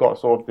only got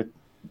sort of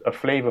a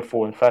flavour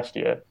for in first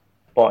year,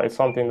 but it's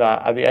something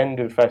that at the end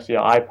of first year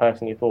I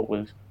personally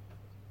thought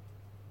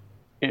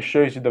it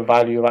shows you the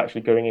value of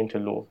actually going into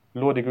law.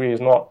 Law degree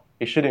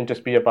it shouldn't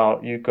just be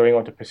about you going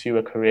on to pursue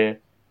a career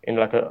in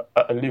like a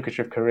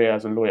lucrative career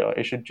as a lawyer.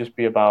 It should just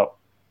be about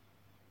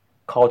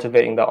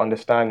cultivating that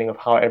understanding of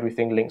how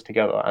everything links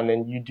together. And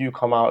then you do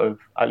come out of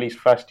at least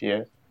first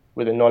year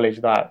with the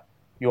knowledge that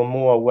you're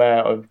more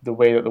aware of the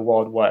way that the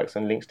world works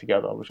and links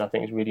together, which I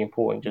think is really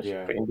important just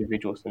for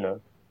individuals to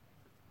know.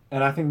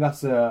 And I think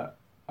that's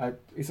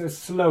it's a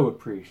slow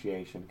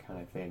appreciation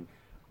kind of thing.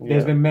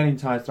 There's been many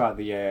times throughout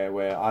the year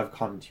where I've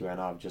come to you and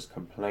I've just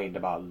complained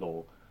about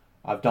law.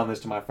 I've done this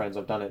to my friends.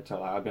 I've done it to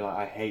I've been like,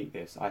 I hate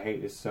this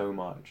so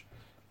much.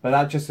 But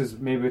that just is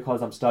maybe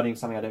because I'm studying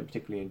something I don't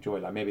particularly enjoy.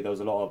 Like maybe there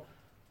was a lot of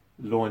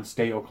law and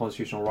state or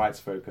constitutional rights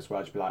focus where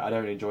I'd just be like, I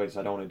don't enjoy this.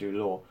 I don't want to do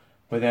law.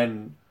 But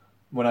then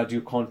when I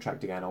do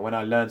contract again, or when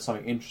I learn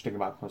something interesting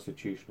about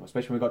constitutional,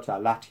 especially when we got to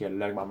that latter year,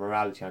 learning about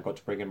morality, I got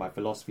to bring in my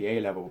philosophy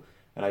A level,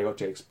 and I got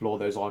to explore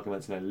those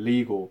arguments in a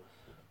legal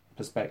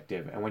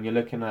perspective. And when you're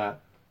looking at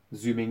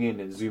zooming in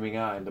and zooming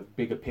out in the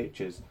bigger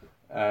pictures,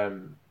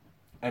 and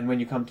when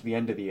you come to the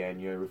end of the year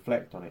and you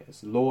reflect on it,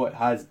 law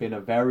has been a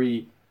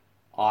very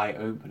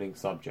eye-opening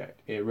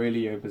subject. It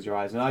really opens your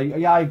eyes. And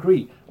I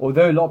agree.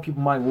 Although a lot of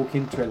people might walk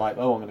into it like,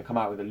 oh, I'm going to come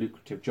out with a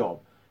lucrative job.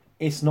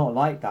 It's not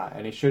like that,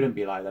 and it shouldn't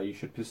be like that. You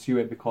should pursue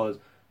it because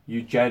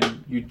you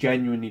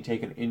genuinely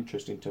take an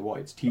interest into what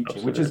it's teaching.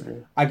 Absolutely. Which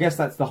is, I guess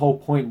that's the whole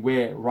point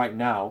we're right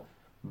now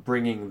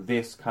bringing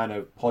this kind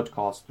of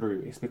podcast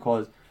through. It's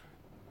because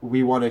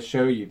we want to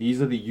show you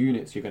these are the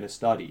units you're going to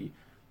study.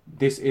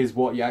 This is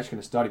what you're actually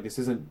going to study.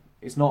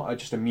 It's not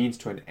just a means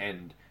to an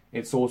end.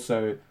 It's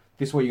also,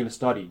 this is what you're going to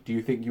study. Do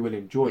you think you will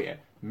enjoy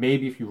it?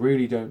 Maybe if you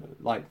really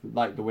don't like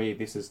the way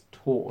this is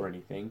taught or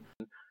anything,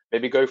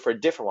 maybe go for a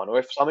different one. Or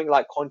if something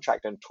like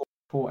contract and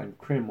tort and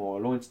crim or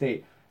law and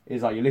state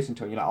is like you listen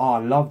to it and you're like, oh, I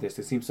love this.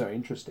 It seems so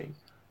interesting.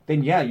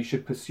 Then yeah, you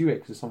should pursue it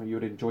because it's something you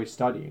would enjoy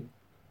studying.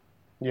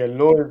 Yeah,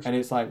 law. And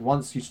it's like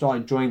once you start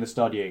enjoying the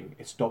studying,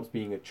 it stops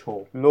being a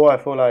chore. Law, I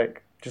feel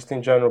like, just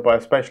in general, but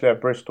especially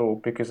at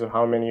Bristol, because of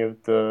how many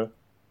of the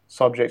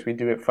subjects we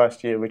do at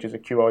first year, which is a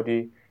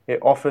QRD, it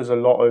offers a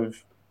lot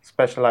of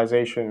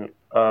specialization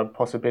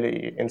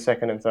possibility in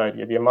second and third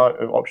year. The amount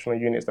of optional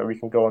units that we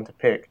can go on to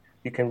pick,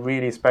 you can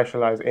really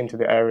specialize into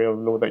the area of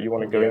law that you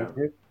want to go Yeah.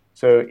 into.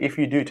 So if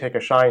you do take a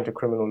shy into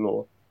criminal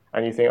law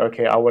and you think,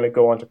 okay, I want to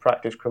go on to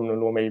practice criminal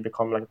law, maybe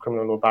become like a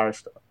criminal law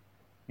barrister,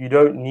 you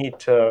don't need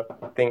to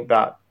think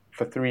that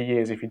for 3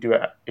 years, if you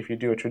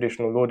do a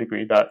traditional law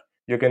degree, that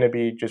you're going to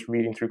be just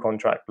reading through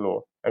contract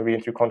law and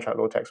reading through contract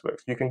law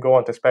textbooks. You can go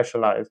on to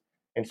specialize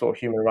in sort of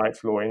human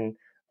rights law, in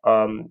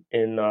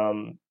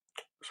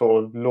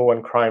sort of law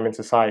and crime in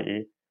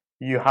society.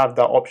 You have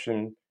that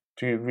option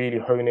to really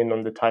hone in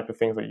on the type of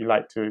things that you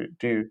like to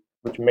do,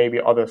 which maybe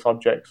other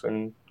subjects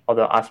and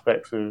other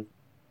aspects of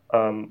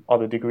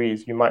other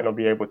degrees you might not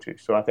be able to.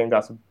 So I think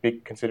that's a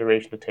big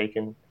consideration to take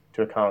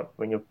into account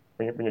when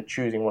you're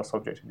choosing what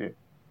subject to do.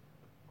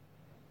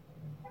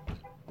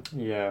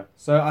 Yeah,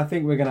 so I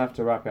think we're going to have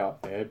to wrap it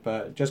up here,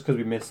 but just because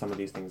we missed some of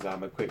these things, I'm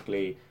going to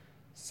quickly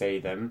say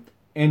them.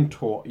 In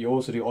tort, you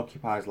also do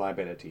occupiers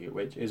liability,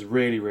 which is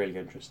really, really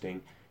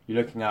interesting.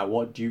 You're looking at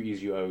what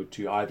duties you owe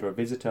to either a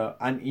visitor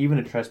and even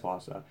a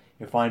trespasser.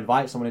 If I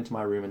invite someone into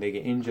my room and they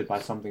get injured by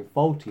something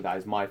faulty that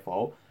is my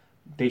fault,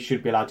 they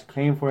should be allowed to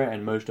claim for it,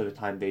 and most of the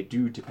time they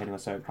do, depending on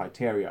certain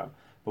criteria.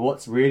 But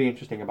what's really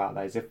interesting about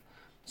that is if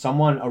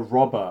a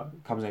robber,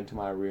 comes into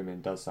my room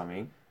and does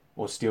something,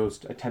 or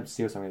attempts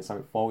to steal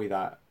something faulty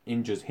that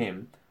injures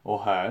him or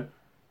her,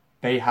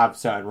 they have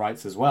certain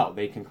rights as well.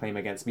 They can claim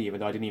against me, even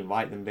though I didn't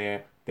invite them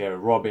there. They're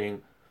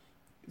robbing.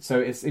 So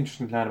it's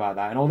interesting to learn about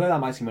that. And although that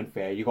might seem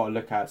unfair, you got to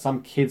look at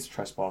some kids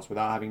trespass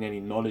without having any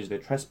knowledge they're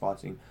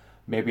trespassing.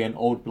 Maybe an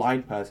old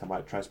blind person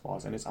might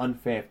trespass, and it's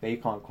unfair if they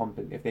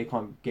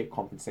can't get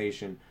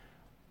compensation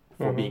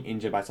for being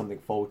injured by something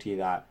faulty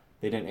that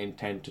they didn't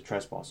intend to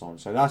trespass on.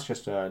 So that's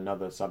just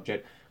another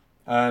subject.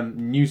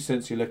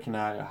 Nuisance, you're looking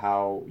at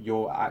how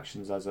your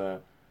actions as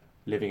a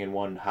living in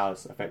one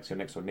house affects your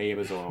next door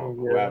neighbours or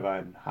whoever,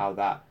 and how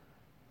that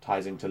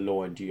ties into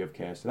law and duty of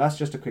care. So that's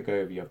just a quick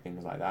overview of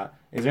things like that.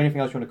 Is there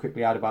anything else you want to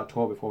quickly add about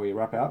tort before we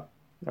wrap it up?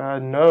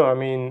 No, I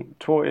mean,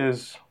 tort.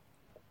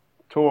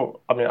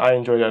 I mean, I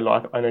enjoyed it a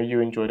lot. I know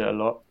you enjoyed it a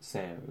lot.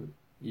 Same.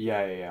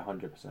 Yeah,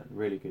 100%.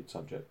 Really good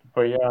subject.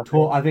 But yeah,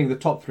 Tort, I think the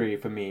top three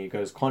for me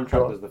goes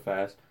contract Sure. as the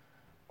first,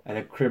 and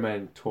then crim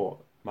and tort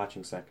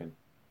matching second.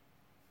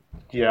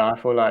 Yeah, I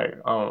feel like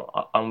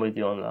I'm with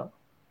you on that.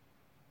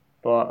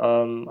 But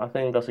I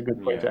think that's a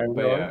good point Yeah, to end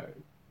but it on. yeah,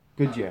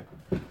 good year.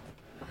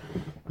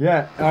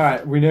 Yeah, all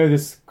right. We know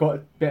this got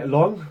a bit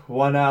long,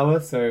 1 hour,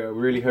 so I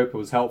really hope it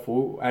was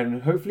helpful,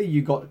 and hopefully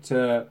you got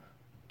to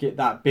get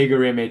that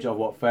bigger image of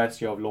what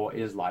first year of law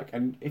is like.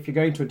 And if you're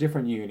going to a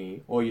different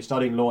uni or you're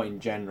studying law in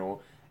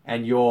general,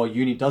 and your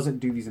uni doesn't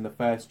do these in the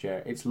first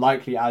year, it's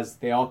likely as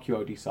they are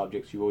QOD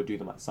subjects, you will do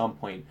them at some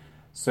point.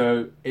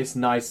 So it's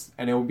nice,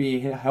 and it will be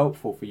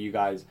helpful for you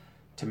guys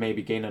to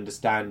maybe gain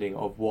understanding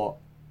of what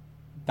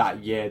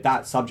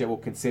that subject will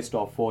consist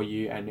of for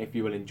you, and if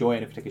you will enjoy it,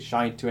 and if you take a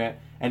shine to it.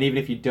 And even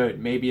if you don't,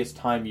 maybe it's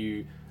time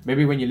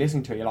maybe when you're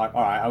listening to it, you're like,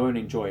 all right, I won't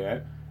enjoy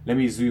it, let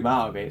me zoom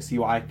out of it, see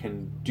what I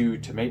can do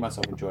to make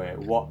myself enjoy it,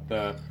 what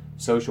the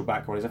social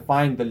background is, and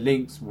find the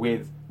links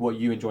with what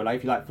you enjoy. Like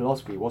if you like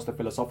philosophy, what's the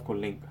philosophical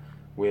link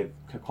with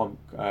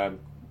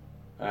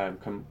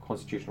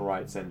constitutional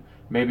rights, and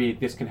maybe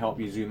this can help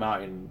you zoom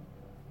out and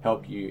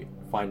help you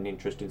find an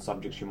interest in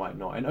subjects you might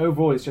not. And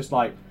overall, it's just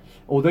like,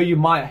 although you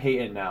might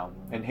hate it now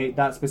and hate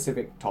that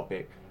specific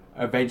topic,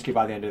 eventually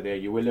by the end of the year,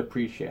 you will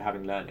appreciate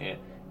having learned it,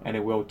 and it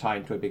will tie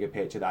into a bigger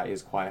picture that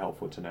is quite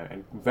helpful to know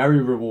and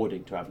very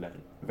rewarding to have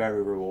learned.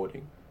 Very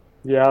rewarding.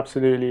 Yeah,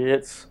 absolutely.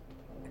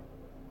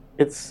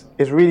 It's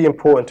really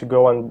important to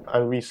go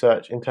and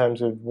research in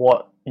terms of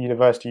what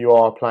university you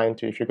are applying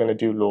to if you're going to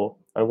do law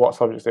and what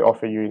subjects they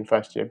offer you in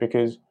first year,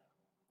 because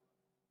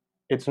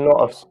it's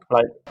not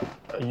like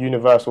a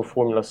universal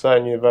formula.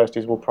 Certain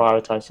universities will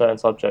prioritize certain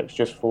subjects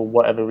just for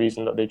whatever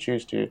reason that they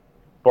choose to,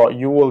 but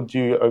you will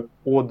do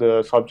all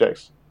the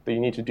subjects that you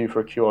need to do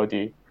for a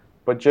QRD.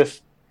 But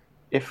just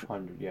if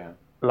 100, yeah.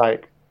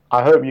 like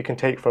I hope you can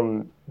take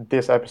from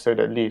this episode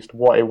at least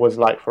what it was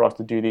like for us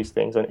to do these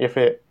things, and if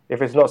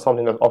it's not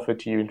something that's offered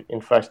to you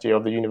in first year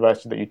of the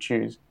university that you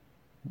choose,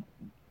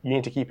 you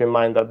need to keep in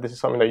mind that this is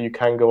something that you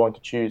can go on to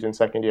choose in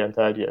second year and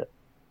third year.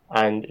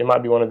 And it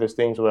might be one of those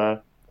things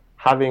where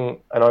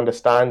having an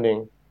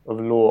understanding of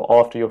law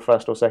after your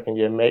first or second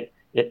year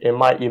it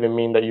might even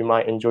mean that you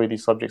might enjoy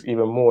these subjects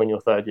even more in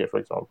your third year, for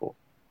example.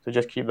 So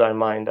just keep that in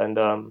mind.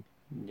 And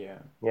Yeah.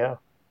 yeah,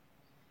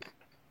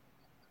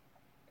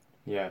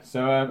 Yeah.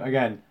 So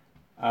again,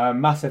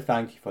 massive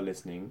thank you for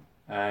listening,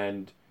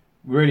 and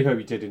really hope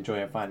you did enjoy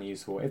and find it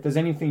useful. If there's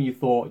anything you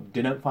thought you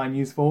didn't find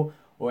useful,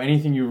 or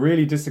anything you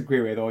really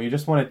disagree with, or you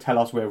just want to tell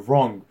us we're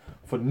wrong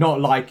for not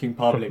liking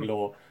public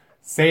law,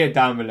 say it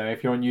down below.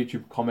 If you're on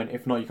YouTube, comment.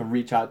 If not, you can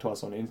reach out to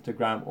us on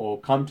Instagram or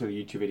come to the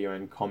YouTube video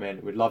and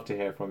comment. We'd love to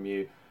hear from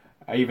you,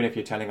 even if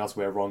you're telling us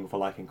we're wrong for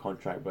liking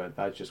contract, but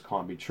that just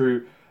can't be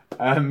true.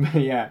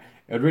 Yeah,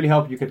 it would really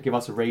help if you could give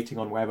us a rating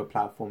on whatever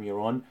platform you're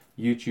on.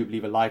 YouTube,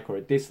 leave a like or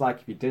a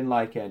dislike if you didn't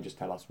like it, and just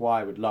tell us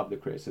why. We'd love the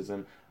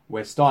criticism.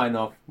 we're starting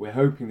off. We're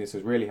hoping this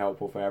is really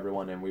helpful for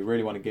everyone, and we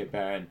really want to get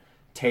better and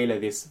tailor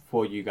this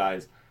for you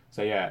guys.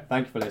 So yeah,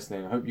 thank you for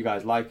listening. I hope you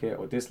guys like it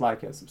or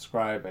dislike it,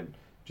 subscribe, and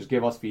just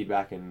give us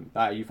feedback, and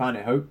that you found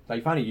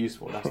it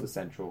useful. That's the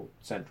central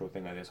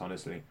thing of this,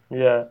 honestly.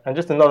 Yeah, and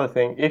just another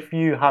thing, if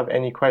you have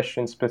any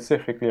questions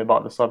specifically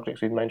about the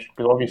subjects we've mentioned,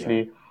 because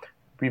obviously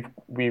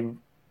we've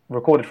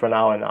recorded for an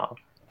hour now,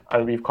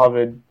 and we've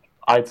covered,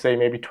 I'd say,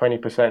 maybe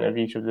 20% of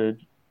each of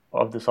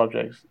the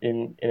subjects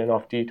in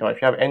enough detail.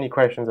 If you have any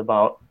questions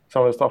about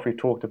some of the stuff we've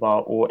talked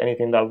about, or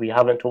anything that we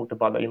haven't talked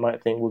about that you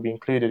might think will be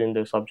included in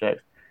those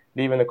subjects,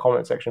 leave in the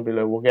comment section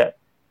below.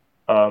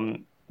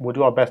 We'll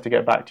do our best to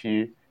get back to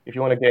you. If you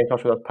want to get in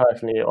touch with us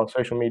personally, our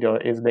social media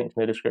is linked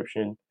in the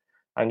description.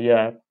 And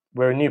yeah,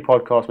 we're a new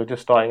podcast. We're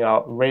just starting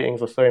out.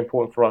 Ratings are so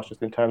important for us,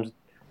 just in terms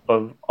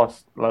of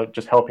us, like,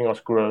 just helping us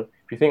grow.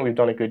 If you think we've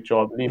done a good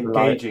job, leave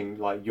engaging,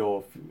 a like. Like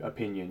your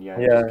opinion, Yeah,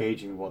 just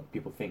gauging what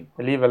people think.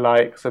 Leave a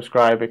like,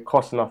 subscribe. It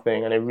costs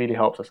nothing, and it really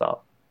helps us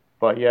out.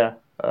 But yeah.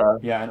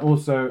 Yeah, and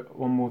also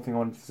one more thing I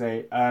wanted to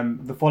say.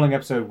 The following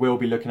episode will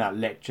be looking at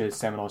lectures,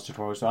 seminars,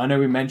 tutorials. So I know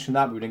we mentioned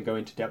that, but we didn't go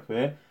into depth with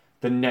it.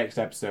 The next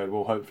episode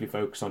will hopefully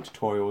focus on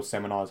tutorials,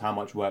 seminars, how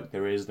much work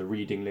there is, the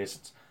reading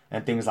lists,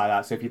 and things like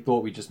that. So if you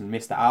thought we just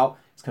missed that out,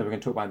 it's because we're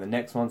going to talk about in the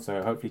next one.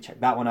 So hopefully check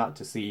that one out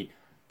to see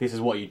this is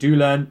what you do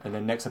learn, and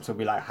then next episode will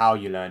be like how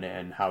you learn it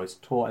and how it's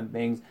taught and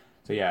things.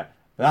 So yeah,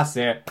 but that's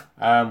it.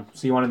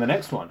 See you on in the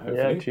next one,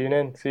 hopefully. Yeah, tune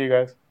in. See you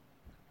guys.